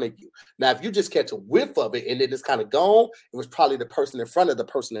directly in front of you. Now, if you just catch a whiff of it and then it's kind of gone, it was probably the person in front of the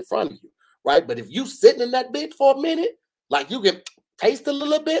person in front of you, right? But if you sitting in that bit for a minute, like you can taste a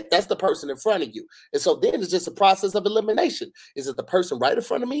little bit, that's the person in front of you. And so then it's just a process of elimination. Is it the person right in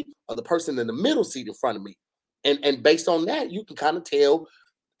front of me or the person in the middle seat in front of me? And based on that, you can kind of tell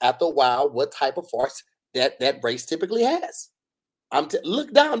after a while what type of farts that race typically has.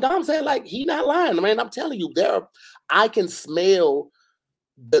 Look down. Dom saying like he not lying, man. I'm telling you, I can smell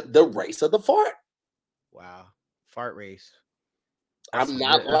the race of the fart. Wow, fart race. I'm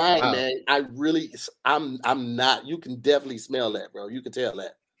not lying, man. I'm not. You can definitely smell that, bro. You can tell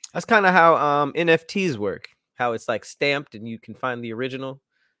that. That's kind of how NFTs work. How it's like stamped and you can find the original.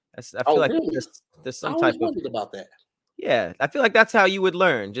 I feel like really? there's some type of about that. Yeah, I feel like that's how you would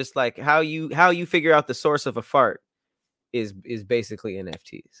learn. Just like how you figure out the source of a fart is basically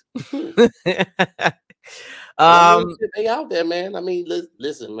NFTs. They out there, man. I mean,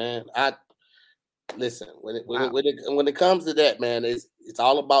 listen, man. Listen, when it comes to that, man, it's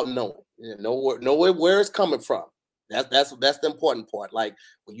all about knowing. Know where it's coming from. That's the important part. Like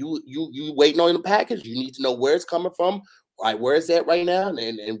when you waiting on the package, you need to know where it's coming from, right? Where it's at right now,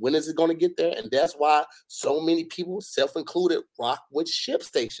 and when is it going to get there? And that's why so many people, self-included, rock with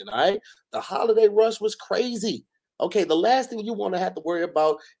ShipStation. All right, the holiday rush was crazy. Okay, the last thing you want to have to worry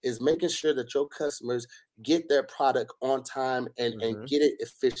about is making sure that your customers get their product on time and get it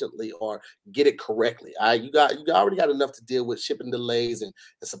efficiently or get it correctly. All right, you already got enough to deal with shipping delays and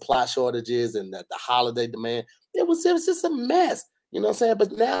supply shortages and the holiday demand. It was just a mess. You know what I'm saying?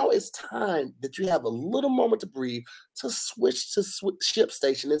 But now it's time that you have a little moment to breathe to switch to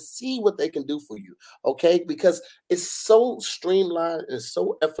ShipStation and see what they can do for you. Okay, because it's so streamlined and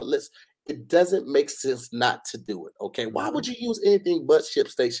so effortless. it doesn't make sense not to do it. Okay. Why would you use anything but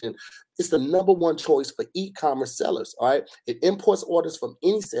ShipStation? It's the number one choice for e-commerce sellers. All right. It imports orders from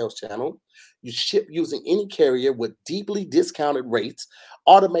any sales channel. You ship using any carrier with deeply discounted rates,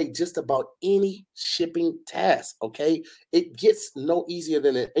 automate just about any shipping task. Okay. It gets no easier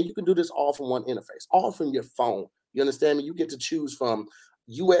than it. And you can do this all from one interface, all from your phone. You understand me? You get to choose from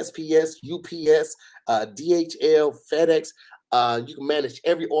USPS, UPS, DHL, FedEx. You can manage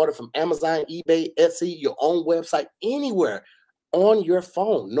every order from Amazon, eBay, Etsy, your own website, anywhere on your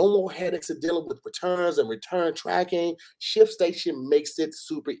phone. No more headaches of dealing with returns and return tracking. ShipStation makes it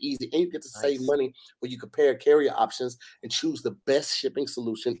super easy, and you get to save money when you compare carrier options and choose the best shipping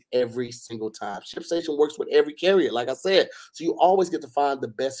solution every single time. ShipStation works with every carrier, like I said, so you always get to find the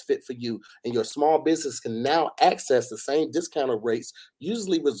best fit for you. And your small business can now access the same discounted rates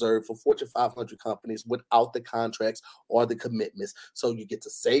usually reserved for Fortune 500 companies without the contracts or the commitments. So you get to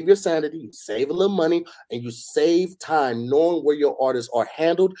save your sanity, you save a little money, and you save time knowing where your orders are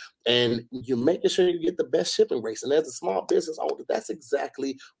handled, and you're making sure you get the best shipping rates. And as a small business owner, that's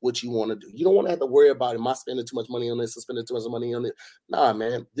exactly what you want to do. You don't want to have to worry about, am I spending too much money on this or spending too much money on it? Nah,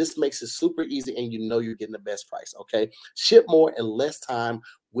 man, this makes it super easy, and you know you're getting the best price. Okay, ship more in less time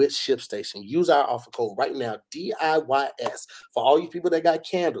with ShipStation. Use our offer code right now, DIYS, for all you people that got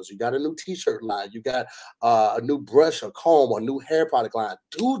candles. You got a new t-shirt line, you got a new brush or comb or new hair product line.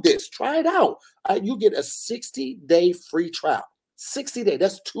 Do this, try it out. You get a 60-day free trial. 60 days,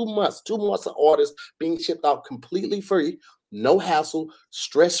 that's 2 months. 2 months of orders being shipped out completely free. No hassle,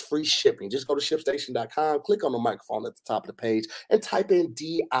 stress-free shipping. Just go to ShipStation.com, click on the microphone at the top of the page, and type in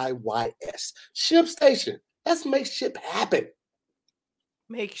DIYS. ShipStation. Let's make ship happen.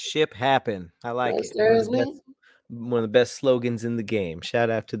 Make ship happen. I like it. One of the best slogans in the game. Shout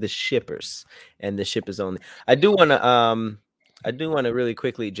out to the shippers and the shippers only. I do want to really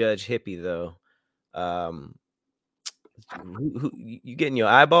quickly judge Hippie though. Who you getting your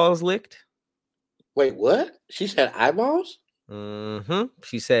eyeballs licked? Wait, what? She said eyeballs? Mm-hmm.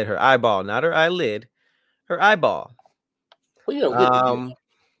 She said her eyeball, not her eyelid, her eyeball. Well, you know,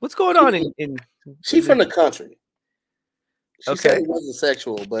 what's going on in She from the country. She okay. said it wasn't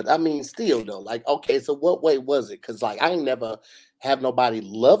sexual, but I mean, still though, like, okay, so what way was it? Because like I ain't never have nobody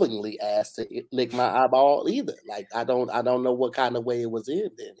lovingly asked to lick my eyeball either. Like I don't know what kind of way it was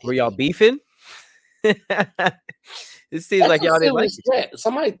in. Then were y'all beefing? It seems like y'all didn't like it.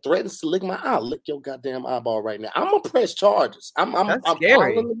 Somebody threatens to lick my eye. Lick your goddamn eyeball right now. I'm gonna press charges. I'm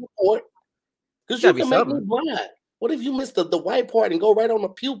scary. filing the report because you can make me blind. What if you missed the white part and go right on the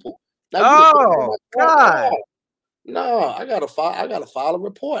pupil? Now, God. No, I gotta file a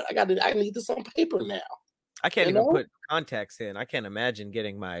report. I need this on paper now. I can't even put contacts in. I can't imagine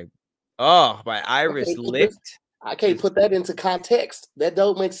getting my iris licked. I can't put that into context. That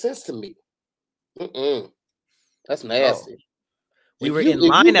don't make sense to me. That's nasty. We were in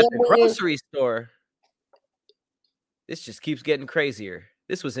line at the grocery store. This just keeps getting crazier.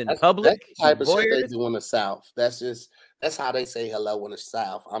 This was in public. That's the type of shit they do in the South. That's how they say hello in the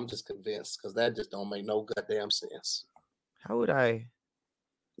South. I'm just convinced because that just don't make no goddamn sense. How would I?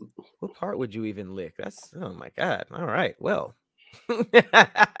 What part would you even lick? That's, oh my God. All right. Well. All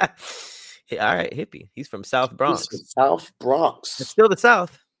right, Hippie. He's from South Bronx. South Bronx. It's still the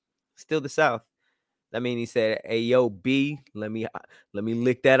South. Still the South. I mean, he said, "Hey, yo, B, let me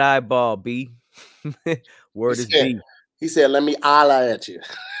lick that eyeball, B." Word is B. He said, "Let me holler at you."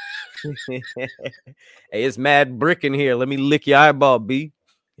 Hey, it's mad brick in here. Let me lick your eyeball, B.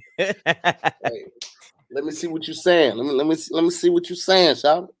 Hey, let me see what you're saying. Let me see what you're saying,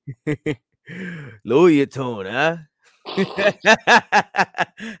 Sean. Lower your tone, huh?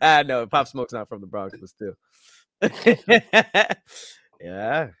 I know Pop Smoke's not from the Bronx, but still.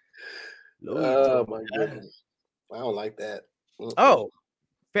 Yeah. Oh my goodness. I don't like that. Oh,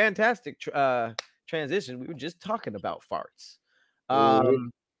 fantastic transition. We were just talking about farts.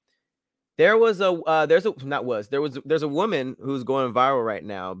 There's a woman who's going viral right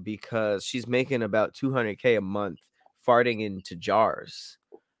now because she's making about $200K a month farting into jars.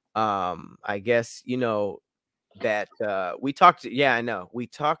 I guess you know that we talked. Yeah, I know. We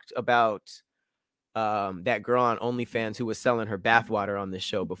talked about that girl on OnlyFans who was selling her bathwater on this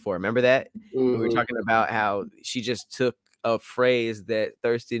show before. Remember that? We were talking about how she just took a phrase that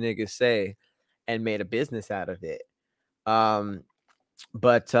thirsty niggas say and made a business out of it. Yeah,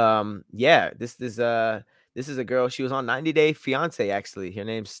 this is a girl. She was on 90 Day Fiance, actually. Her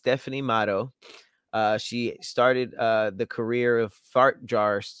name's Stephanie Matto. She started the career of fart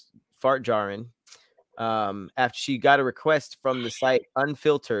jarring after she got a request from the site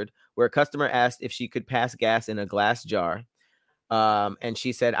Unfiltered, where a customer asked if she could pass gas in a glass jar. And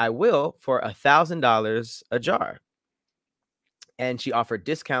she said, I will for $1,000 a jar. And she offered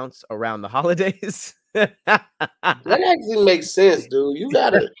discounts around the holidays. That actually makes sense, dude. You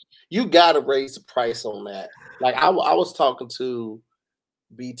gotta raise the price on that. Like I was talking to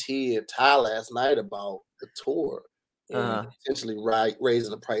BT and Ty last night about the tour and potentially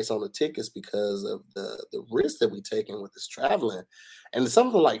raising the price on the tickets because of the risk that we taking with this traveling. And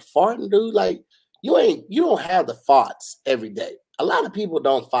something like farting, dude, like you don't have the farts every day. A lot of people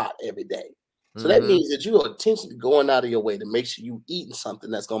don't fart every day. So that means that you are intentionally going out of your way to make sure you eating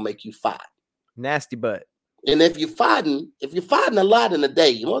something that's gonna make you fart. Nasty butt. And if you're fighting a lot in a day,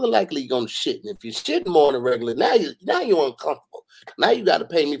 you're more than likely gonna shit. And if you're shitting more than regular, now you're uncomfortable. Now you got to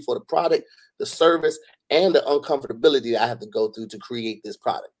pay me for the product, the service, and the uncomfortability I have to go through to create this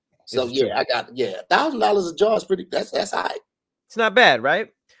product. So $1,000 a jar is pretty. That's all right. It's not bad, right?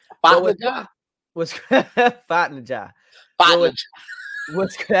 Fight in the jar. What's fight in the jar?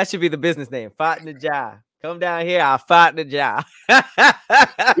 That should be the business name. Fight in the jar. Come down here. I'll fight in the jar. You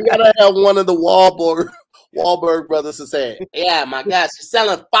gotta have one of the Wahlberg brothers to say, "Yeah, my gosh, she's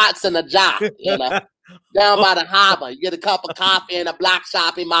selling farts in a jar." You know, down by the harbor, you get a cup of coffee in a black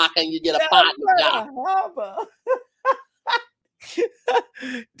shopping market, and you get a fart in the jar.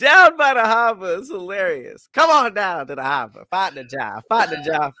 Down by the harbor is hilarious. Come on down to the harbor. Fight in the jar. Fight in the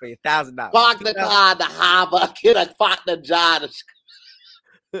jar for $1,000. Park the car in the harbor. Get a fart in the jar.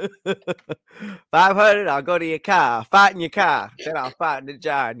 500. I'll go to your car. Fight in your car. Then I'll fight in the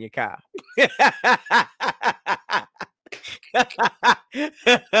jar in your car.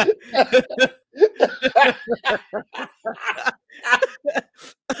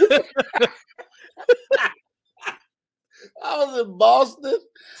 I was in Boston,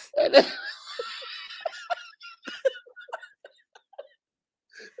 and then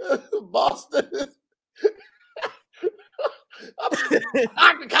Boston.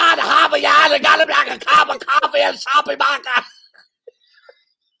 Park the car in the harbor yard and got him like a cup of coffee and shopping market.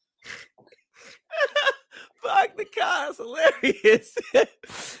 Park the car. It's hilarious.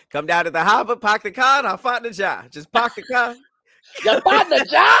 Come down to the harbor, park the car, and I'll fight in the jar. Just park the car. You fight in the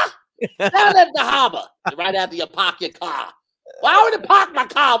jar? Down at the harbor. Right after you park your car. Well, I already parked my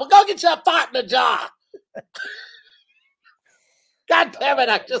car. We'll go get your fart in the jar. God damn it,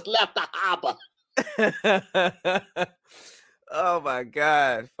 I just left the harbor. Oh my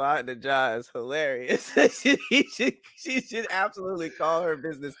God, fight in the jar is hilarious. she should absolutely call her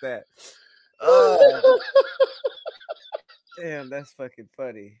business that. Oh, damn, that's fucking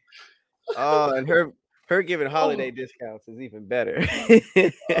funny. Oh, and her giving holiday discounts is even better.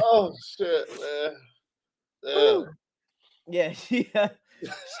 Oh shit, man. Damn. Yeah, she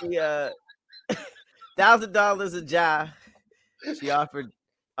 $1,000 a jar. She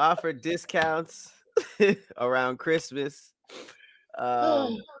offered discounts around Christmas.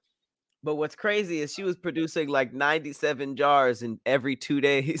 But what's crazy is she was producing like 97 jars in every 2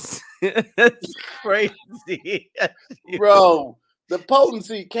 days. That's crazy. Bro, the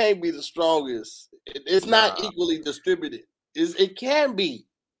potency can't be the strongest. It's not equally distributed. It can be.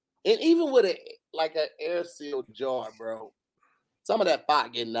 And even with an air sealed jar, bro, some of that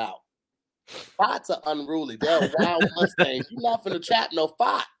fart getting out. Farts are unruly. They're wild mustangs. You're not finna trap no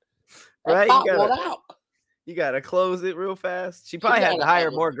fart. Right? Out. You gotta close it real fast. She probably had to hire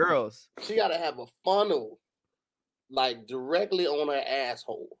more girls. She gotta have a funnel like directly on her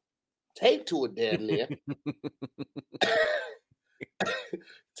asshole. Taped to it damn near.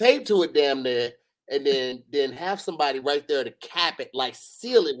 Taped to it damn near. And then have somebody right there to cap it, like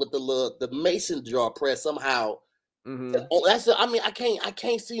seal it with the mason jar press somehow. I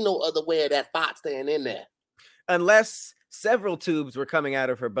can't see no other way of that fart staying in there. Unless several tubes were coming out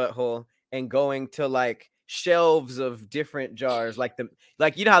of her butthole and going to like shelves of different jars, like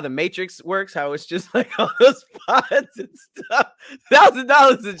you know how the Matrix works, how it's just like all those pots and stuff.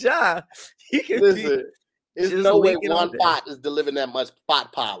 $1,000 a jar. You can there's no way one pot is delivering that much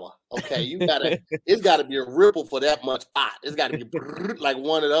pot power. Okay, it's gotta be a ripple for that much pot. It's gotta be like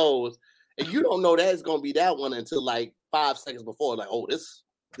one of those. And you don't know that it's gonna be that one until like 5 seconds before. Like, oh, this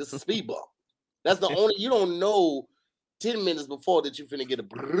is a speed bump. That's the only you don't know 10 minutes before that you're finna get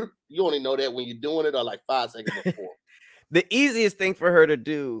you only know that when you're doing it or like 5 seconds before. The easiest thing for her to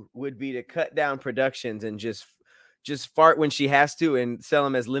do would be to cut down productions and just fart when she has to and sell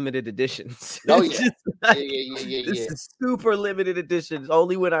them as limited editions. Oh yeah. This is super limited editions,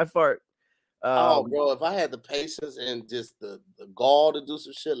 only when I fart. Bro, if I had the patience and just the gall to do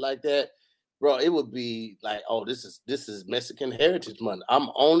some shit like that, bro, it would be like, oh, this is Mexican Heritage Month. I'm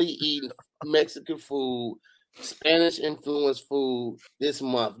only eating Mexican food, Spanish influenced food this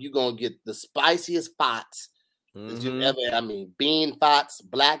month. You're gonna get the spiciest pots I mean, bean FOTS,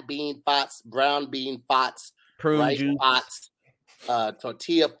 black bean FOTS, brown bean FOTS, prune rice juice. FOTS,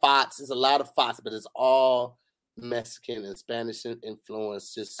 tortilla FOTS. There's a lot of FOTS, but it's all Mexican and Spanish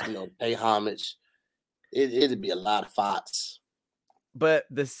influence. Just, you know, pay homage. It'd be a lot of FOTS. But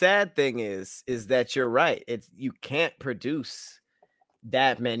the sad thing is that you're right. You can't produce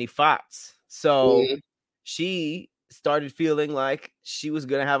that many FOTS. So she started feeling like she was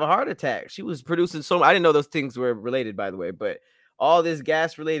going to have a heart attack. She was producing I didn't know those things were related, by the way, but all this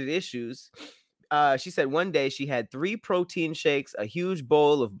gas related issues. She said one day she had 3 protein shakes, a huge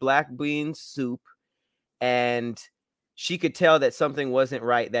bowl of black bean soup, and she could tell that something wasn't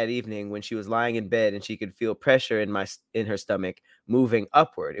right that evening when she was lying in bed and she could feel pressure in her stomach moving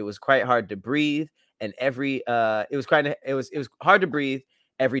upward. It was quite hard to breathe, and it was hard to breathe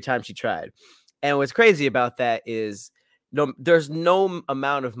every time she tried. And what's crazy about that is there's no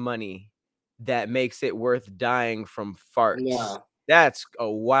amount of money that makes it worth dying from farts. No. That's a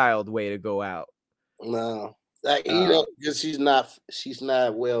wild way to go out. No, like, you know, because she's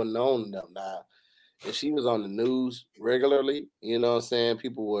not well known enough now. If she was on the news regularly, you know what I'm saying,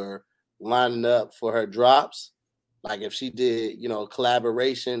 people were lining up for her drops. Like if she did, you know,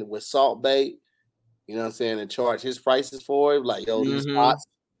 collaboration with Salt Bae, you know what I'm saying, and charge his prices for it, like, yo, these pots,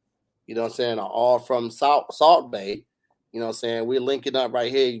 you know what I'm saying, are all from Salt Bae. You know what I'm saying? We're linking up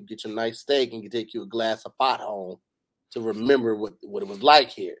right here. You get your nice steak and you take you a glass of pot home to remember what it was like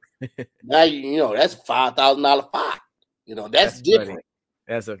here. Now you know that's $5,000 pot. You know, that's different. Funny.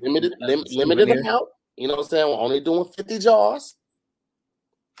 That's a limited amount. You know what I'm saying? We're only doing 50 jars.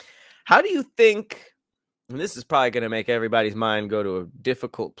 How do you think, and this is probably going to make everybody's mind go to a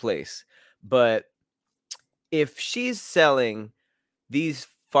difficult place, but if she's selling these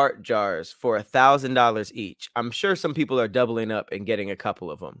fart jars for $1,000 each, I'm sure some people are doubling up and getting a couple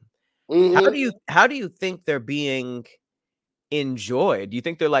of them. How do you think they're being enjoyed? Do you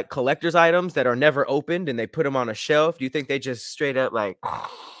think they're like collector's items that are never opened and they put them on a shelf? Do you think they just straight up like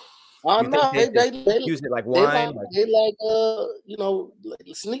no, they use it like wine? They like you know, like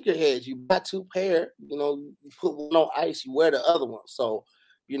sneakerheads. You buy 2 pair, you know, you put one on ice, you wear the other one. So,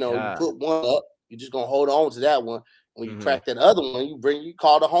 you know, you put one up, you're just gonna hold on to that one. When you crack that other one, you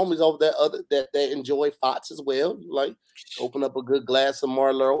call the homies over that enjoy FOTS as well. You like open up a good glass of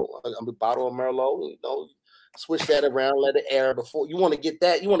Merlot, a bottle of Merlot, you know, switch that around, let it air before you want to get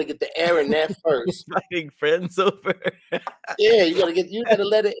that. You want to get the air in that first. Inviting friends over. Yeah, you gotta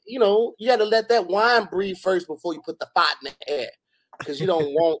let it, you know, you gotta let that wine breathe first before you put the FOT in the air. Because you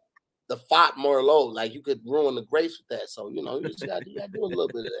don't want the FOT Merlot. Like you could ruin the grapes with that. So, you know, you gotta do a little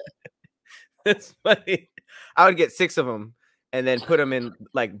bit of that. That's funny. I would get 6 of them and then put them in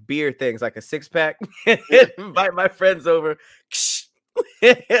like beer things, like a 6-pack. Invite my friends over.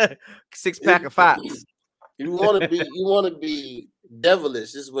 6-pack of FOTS. You want to be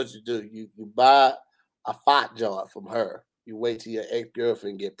devilish. This is what you do. You buy a FOT jar from her. You wait till your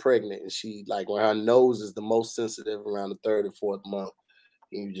ex-girlfriend get pregnant, and she like when her nose is the most sensitive around the 3rd or 4th month.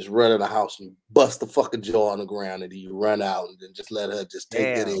 And you just run in the house and you bust the fucking jar on the ground, and then you run out and then just let her just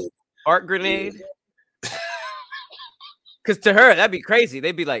take it in. Art grenade. Because to her, that'd be crazy.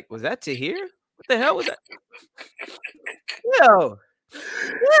 They'd be like, was that Tahir? What the hell was that? Yo.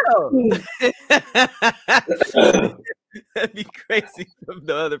 That'd be crazy from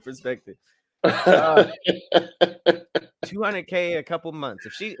the other perspective. 200K a couple months.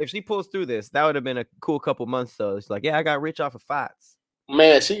 If she pulls through this, that would have been a cool couple months. So it's like, yeah, I got rich off of FOTS.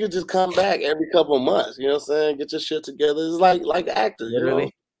 Man, she could just come back every couple of months. You know what I'm saying? Get your shit together. It's like actors. Literally. You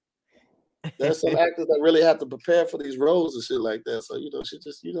know? There's some actors that really have to prepare for these roles and shit like that. So, you know, she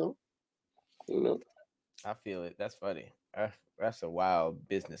just, you know. I feel it. That's funny. That's a wild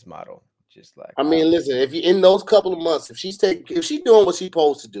business model. Just like, I mean, listen, if you in those couple of months, if she's doing what she's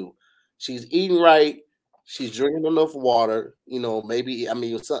supposed to do, she's eating right, she's drinking enough water, you know, maybe, I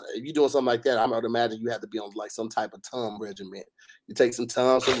mean, if you're doing something like that, I would imagine you have to be on like some type of Tums regimen. You take some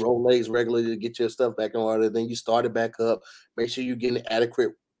Tums, some Rolaids regularly to get your stuff back in order. Then you start it back up. Make sure you're getting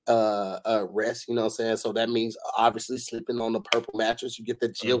adequate rest, you know what I'm saying? So that means obviously sleeping on the purple mattress. You get the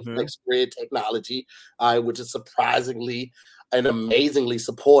GeoFlex grid technology, which is surprisingly and amazingly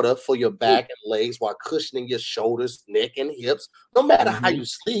supportive for your back and legs while cushioning your shoulders, neck, and hips, no matter how you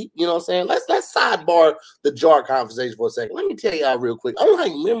sleep. You know what I'm saying? Let's sidebar the jar conversation for a second. Let me tell y'all real quick.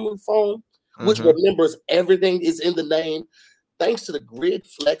 Unlike memory foam, which remembers everything is in the name, thanks to the Grid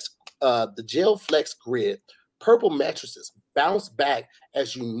Flex, the GeoFlex grid, purple mattresses bounce back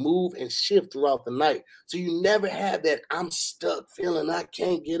as you move and shift throughout the night. So you never have that I'm stuck feeling I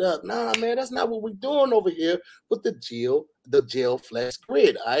can't get up. Nah, man, that's not what we're doing over here with the GeoFlex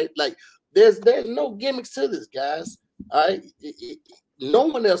grid. All right. Like There's no gimmicks to this, guys. All right, no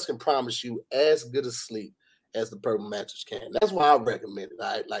one else can promise you as good a sleep as the Purple mattress can. That's why I recommend it.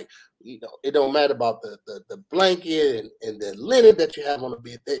 All right, like it don't matter about the blanket and the linen that you have on the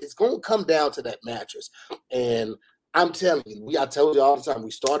bed. It's going to come down to that mattress. And I'm telling you, I told you all the time.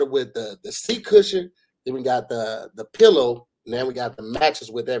 We started with the seat cushion, then we got the pillow, and then we got the mattress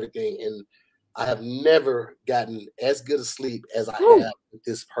with everything. And I have never gotten as good a sleep as I have with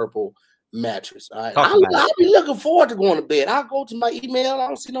this Purple mattress. All right. I'll be looking forward to going to bed. I'll go to my email. I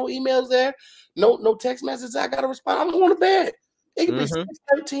don't see no emails there. No text messages. I gotta respond. I'm going to bed. It can be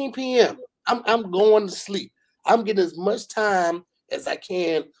 6:13 p.m. I'm going to sleep. I'm getting as much time as I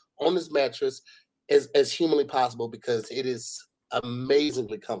can on this mattress as humanly possible because it is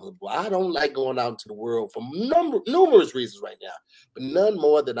amazingly comfortable. I don't like going out into the world for numerous reasons right now, but none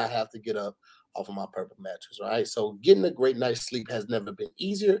more than I have to get up off of my Purple mattress. All right. So getting a great night's sleep has never been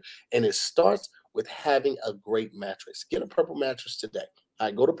easier. And it starts with having a great mattress. Get a Purple mattress today. All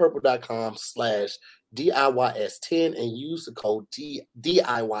right. Go to purple.com/DIYS10 and use the code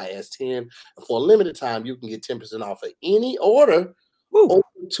DIYS10. And for a limited time, you can get 10% off of any order over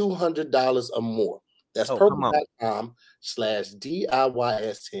 $200 or more. That's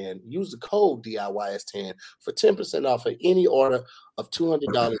purple.com/DIYS10. Use the code DIYS10 for 10% off of any order of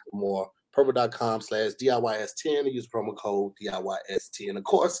 $200 or more. Purple.com/DIYS10 and use promo code DIYS10. Of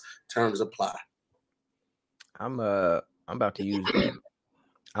course, terms apply. I'm about to use that.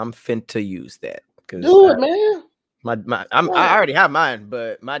 I'm finna use that. Do it, man. I already have mine,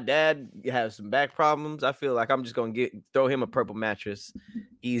 but my dad has some back problems. I feel like I'm just gonna throw him a Purple mattress,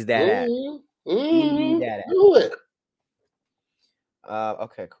 ease that out. Do it.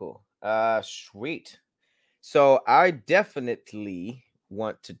 Okay, cool. Sweet. So I definitely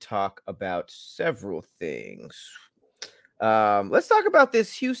want to talk about several things. Let's talk about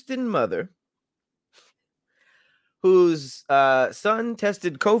this Houston mother whose son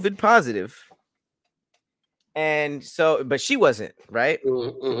tested COVID positive. And so, but she wasn't, right?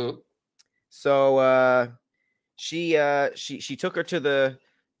 Mm-hmm. So she took her to the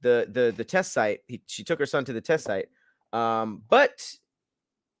test site. She took her son to the test site. But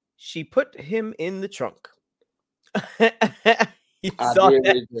she put him in the trunk.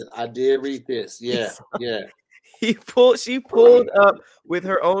 I did read this. Yeah. She pulled up with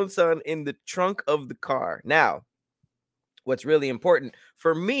her own son in the trunk of the car. Now, what's really important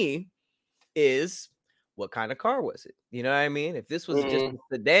for me is what kind of car was it? You know what I mean? If this was just a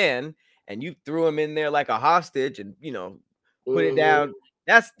sedan and you threw him in there like a hostage and put it down,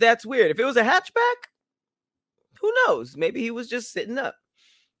 that's weird. If it was a hatchback, who knows? Maybe he was just sitting up.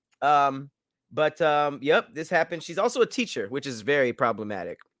 But yep, this happened. She's also a teacher, which is very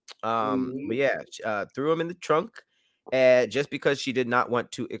problematic. But yeah, threw him in the trunk, just because she did not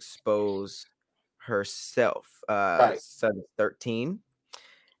want to expose herself. Son 13,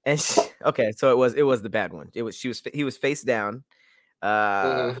 and so it was the bad one. He was face down,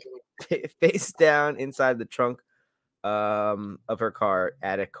 face down inside the trunk of her car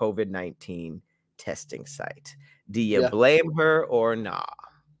at a COVID-19 testing site. Do you blame her or not?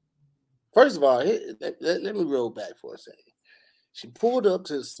 First of all, let me roll back for a second. She pulled up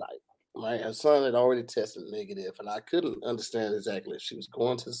to the site, right? Her son had already tested negative, and I couldn't understand exactly if she was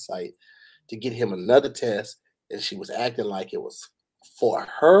going to the site to get him another test, and she was acting like it was for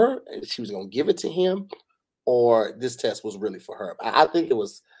her, and she was going to give it to him, or this test was really for her. I think it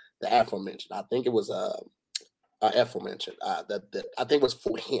was the aforementioned. I think it was aforementioned. That I think it was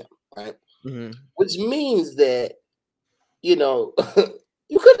for him, right? Mm-hmm. Which means that you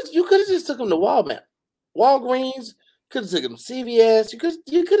could have just took him to Walgreens. Could have took him to CVS.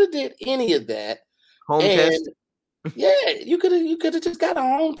 You could have did any of that. Home test. Yeah, you could have just got a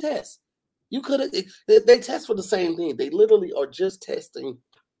home test. You could have. They test for the same thing. They literally are just testing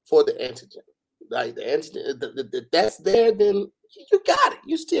for the antigen. Like the antigen, that's there. Then you got it.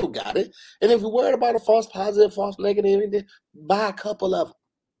 You still got it. And if you're worried about a false positive, false negative, buy a couple of them.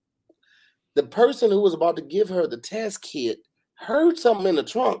 The person who was about to give her the test kit heard something in the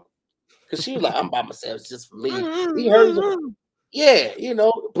trunk because she was like, "I'm by myself. It's just for me." He heard something. Yeah,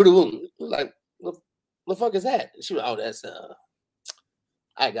 boom. Like, what the fuck is that? She was, "Oh, that's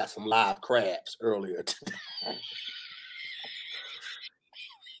I got some live crabs earlier today."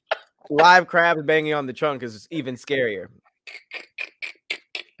 Live crabs banging on the trunk is even scarier.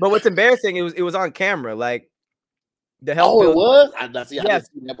 But what's embarrassing, it was on camera. Like the health bill. It was? Yes.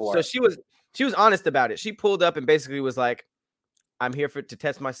 So she was honest about it. She pulled up and basically was like, "I'm here to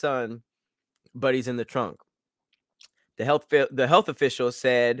test my son, but he's in the trunk." The health official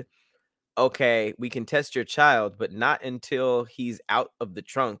said, "Okay, we can test your child, but not until he's out of the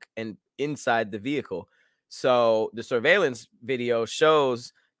trunk. And inside the vehicle. So the surveillance video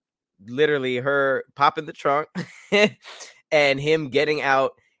shows literally her popping the trunk and him getting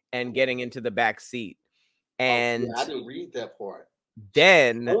out and getting into the back seat. And I didn't read that part.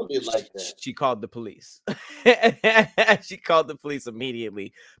 Then like that. She called the police. She called the police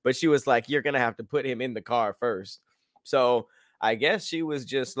immediately, but she was like, you're gonna have to put him in the car first. So I guess she was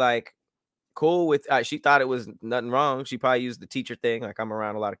just like cool with she thought it was nothing wrong. She probably used the teacher thing, like I'm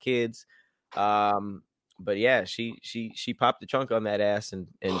around a lot of kids. But yeah, she popped the trunk on that ass and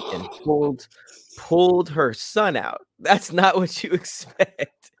pulled her son out. That's not what you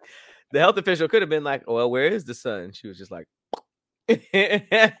expect. The health official could have been like, well, where is the son? She was just like, he's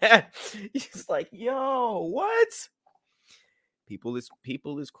like, yo, what? People is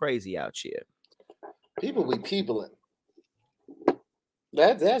crazy out here. People be peopling.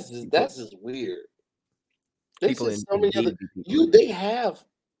 That's just weird. People in so many other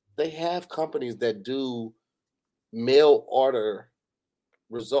they have companies that do mail order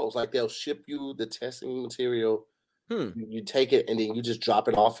results. Like they'll ship you the testing material. You take it and then you just drop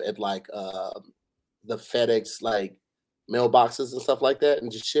it off at like the FedEx like mailboxes and stuff like that, and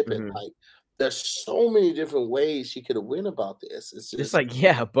just ship it. Like there's so many different ways she could have went about this. It's just like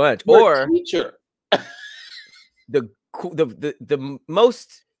a bunch. Or teacher. the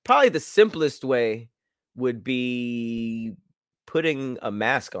most probably the simplest way would be putting a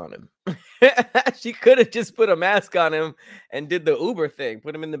mask on him. She could have just put a mask on him and did the Uber thing,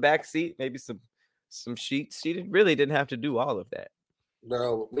 put him in the back seat, maybe some sheets. She really didn't have to do all of that.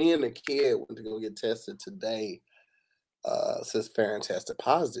 Bro, me and the kid went to go get tested today. Since Farron tested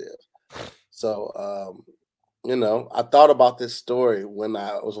positive. So I thought about this story when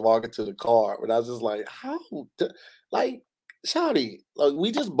I was walking to the car, but I was just like, how like Shawty, like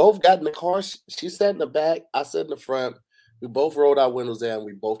we just both got in the car. She sat in the back, I sat in the front. We both rolled our windows down.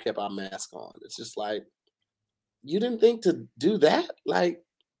 We both kept our mask on. It's just like, you didn't think to do that? Like,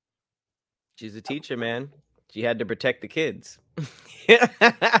 she's a teacher, man. She had to protect the kids.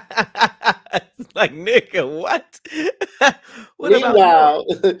 Like, nigga, what? Meanwhile,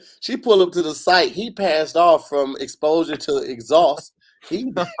 she pulled up to the site. He passed off from exposure to exhaust. They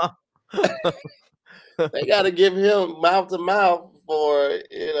got to give him mouth to mouth for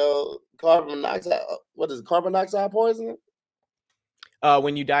carbon monoxide. What is it? Carbon monoxide poisoning?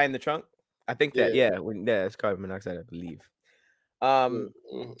 When you die in the trunk, I think that it's carbon monoxide, I believe.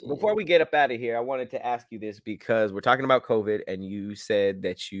 Before we get up out of here, I wanted to ask you this because we're talking about COVID, and you said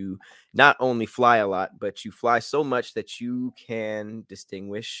that you not only fly a lot, but you fly so much that you can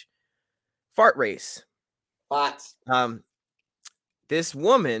distinguish fart race. Farts. This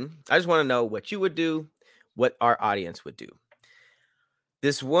woman, I just want to know what you would do, what our audience would do.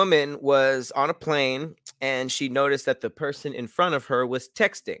 This woman was on a plane and she noticed that the person in front of her was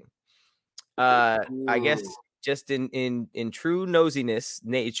texting. I guess just in true nosiness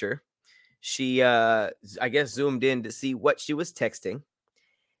nature, she I guess zoomed in to see what she was texting,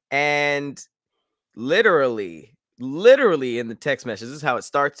 and literally in the text message, this is how it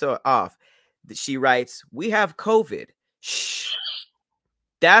starts off. She writes, "We have COVID. Shh.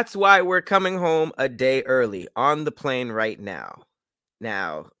 That's why we're coming home a day early on the plane right now."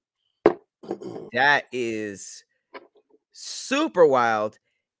 Now, that is super wild.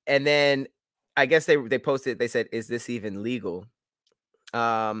 And then I guess they posted, they said, "Is this even legal?"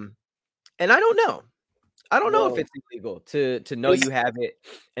 And I don't know. I don't know if it's illegal to know you have it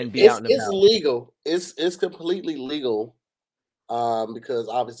and be out and about. It's legal. It's completely legal. Because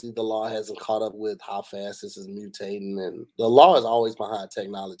obviously the law hasn't caught up with how fast this is mutating, and the law is always behind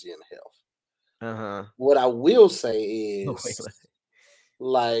technology and health. What I will say is,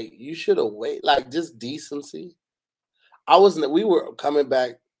 like, you should have waited, like, just decency. We were coming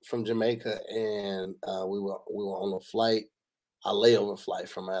back from Jamaica, and we were on a flight, a layover flight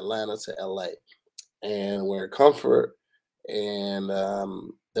from Atlanta to LA, and we're in Comfort, and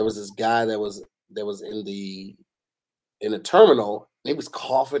there was this guy that was in the terminal. He was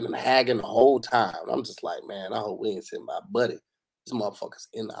coughing and hagging the whole time. I'm just like, man, I hope we ain't sitting by buddy. This motherfucker's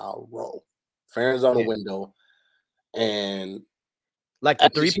in our row. Farron's on the window, and like the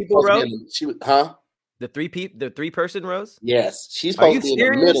three people row. The three-person rows. Yes, she's supposed to be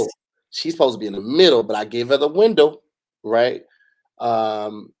in the middle. She's supposed to be in the middle, but I gave her the window, right?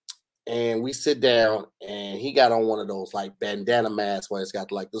 And we sit down, and he got on one of those like bandana masks where it's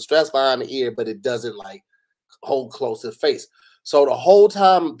got like the straps behind the ear, but it doesn't like hold close to the face. So the whole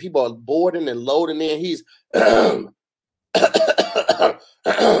time people are boarding and loading in, he's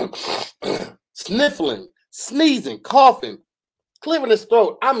sniffling, sneezing, coughing, clearing his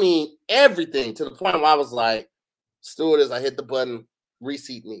throat. I mean, everything, to the point where I was like, "Stewardess, I hit the button,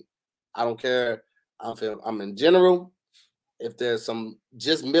 reseat me." I don't care. I'm in general. If there's some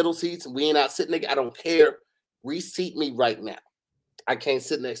just middle seats, we ain't out sitting there. I don't care. Reseat me right now. I can't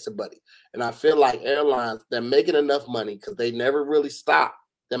sit next to Buddy. And I feel like airlines, they're making enough money because they never really stop.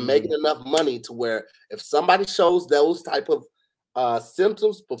 They're making enough money to where if somebody shows those type of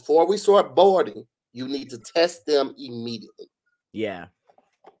symptoms before we start boarding, you need to test them immediately. Yeah,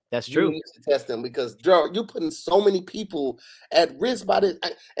 that's true. You need to test them because you're putting so many people at risk by this.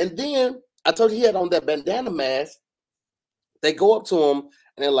 And then I told you he had on that bandana mask. They go up to him and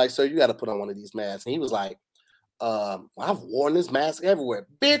they're like, "Sir, you got to put on one of these masks." And he was like, "I've worn this mask everywhere."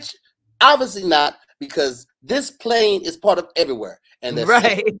 Bitch, obviously not, because this plane is part of everywhere. And that's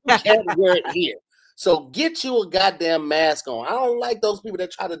right. You can't wear it here. So get you a goddamn mask on. I don't like those people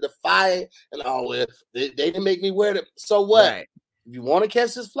that try to defy it and they didn't make me wear it. So what? Right. If you want to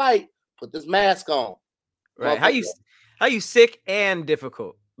catch this flight, put this mask on. Right. How you sick and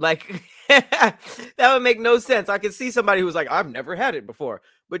difficult? Like that would make no sense. I can see somebody who's like, I've never had it before,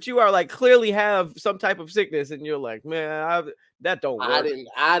 but you are like clearly have some type of sickness, and you're like, man, that don't work.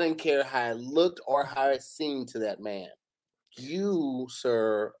 I didn't care how it looked or how it seemed to that man. You,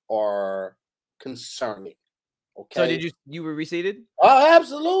 sir, are concerning. Okay. So you were reseated? Oh,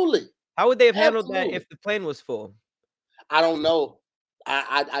 absolutely. How would they have handled that if the plane was full? I don't know.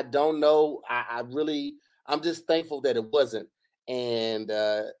 I don't know. I'm just thankful that it wasn't. And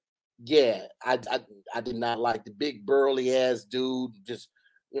yeah, I did not like the big burly ass dude just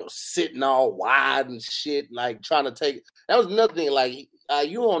sitting all wide and shit, like trying to take. That was another thing. Like he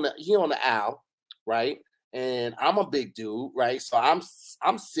on the aisle, right? And I'm a big dude, right? So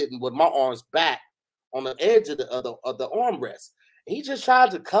I'm sitting with my arms back on the edge of the armrest. He just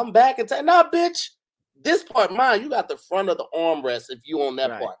tried to come back and say, "Nah, bitch, this part mine. You got the front of the armrest if you on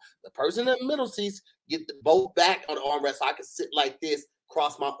that part. The person in the middle seats get the both back on the armrest so I can sit like this,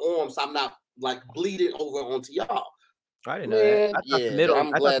 cross my arms, so I'm not like bleeding over onto y'all." I didn't know that. I thought the middle.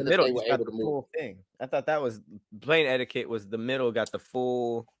 I'm glad that they were able to move. Full thing. I thought that was plane etiquette. Was the middle got the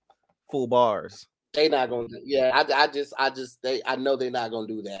full bars? They not gonna. Yeah, I know they're not gonna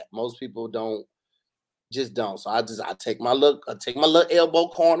do that. Most people don't. Just don't. So I take my little elbow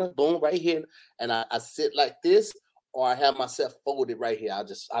corner, boom, right here, and I sit like this, or I have myself folded right here. I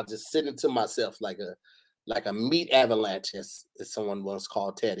just sit into myself like a meat avalanche, as someone once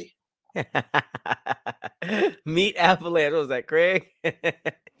called Teddy. Meat avalanche. Was that Craig? Yeah,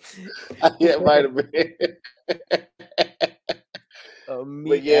 it might have been.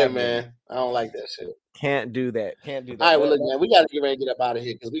 But yeah, man, I don't like that shit. Can't do that. All right, well, look, man, we got to get ready to get up out of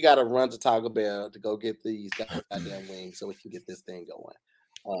here because we got to run to Taco Bell to go get these goddamn wings so we can get this thing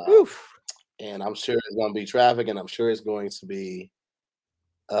going. And I'm sure it's going to be traffic, and I'm sure it's going to be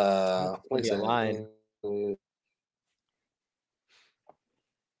a line.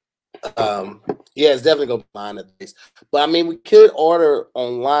 Yeah, it's definitely going to be line at least. But I mean, we could order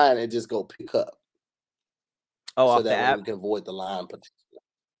online and just go pick up. Oh, so off that the app? We can avoid the line.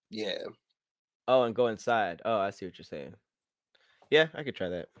 Yeah. Oh, and go inside. Oh, I see what you're saying. Yeah, I could try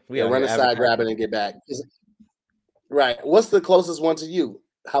that. We run inside, grab it, and get back. Right. What's the closest one to you?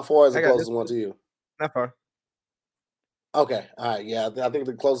 How far is the closest one to you? Not far. Okay. All right. Yeah, I think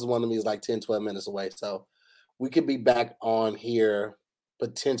the closest one to me is like 10, 12 minutes away. So we could be back on here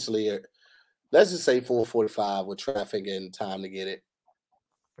potentially. Let's just say 4:45 with traffic and time to get it.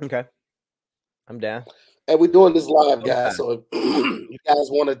 Okay. I'm down. And we're doing this live, guys. So if you guys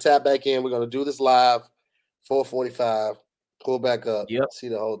want to tap back in, we're going to do this live, 4:45, pull back up, see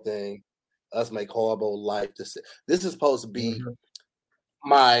the whole thing. Us make horrible life decisions. This is supposed to be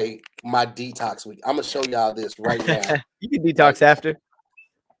my detox week. I'm going to show y'all this right now. You can detox after.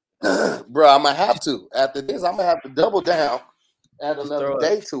 Bro, I'm going to have to. After this, I'm going to have to double down, add another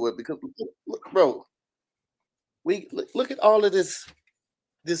day to it because, look, bro, look at all of this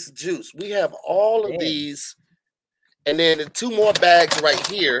juice. We have all of these, and then the 2 more bags right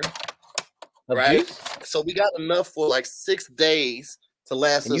here, right? Juice? So we got enough for like 6 days to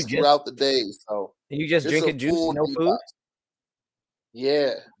last us throughout the day. So you just drinking juice, no food?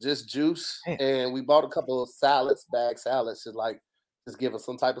 Yeah, just juice. Damn. And we bought a couple of bag salads to like just give us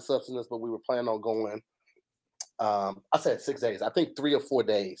some type of substance, but we were planning on going. I said 6 days. I think 3 or 4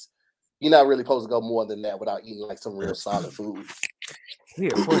 days. You're not really supposed to go more than that without eating like some real solid food. 3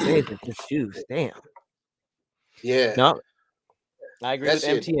 or 4 days of just juice. Damn. Yeah. No. I agree with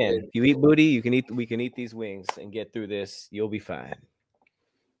MTN. If you eat booty, we can eat these wings and get through this. You'll be fine.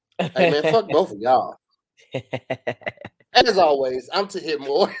 Hey man, fuck both of y'all. As always, I'm Tahir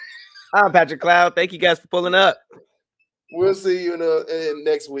Moore. I'm Patrick Cloud. Thank you guys for pulling up. We'll see you in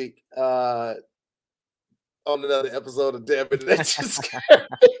next week on another episode of Damn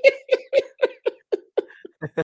It.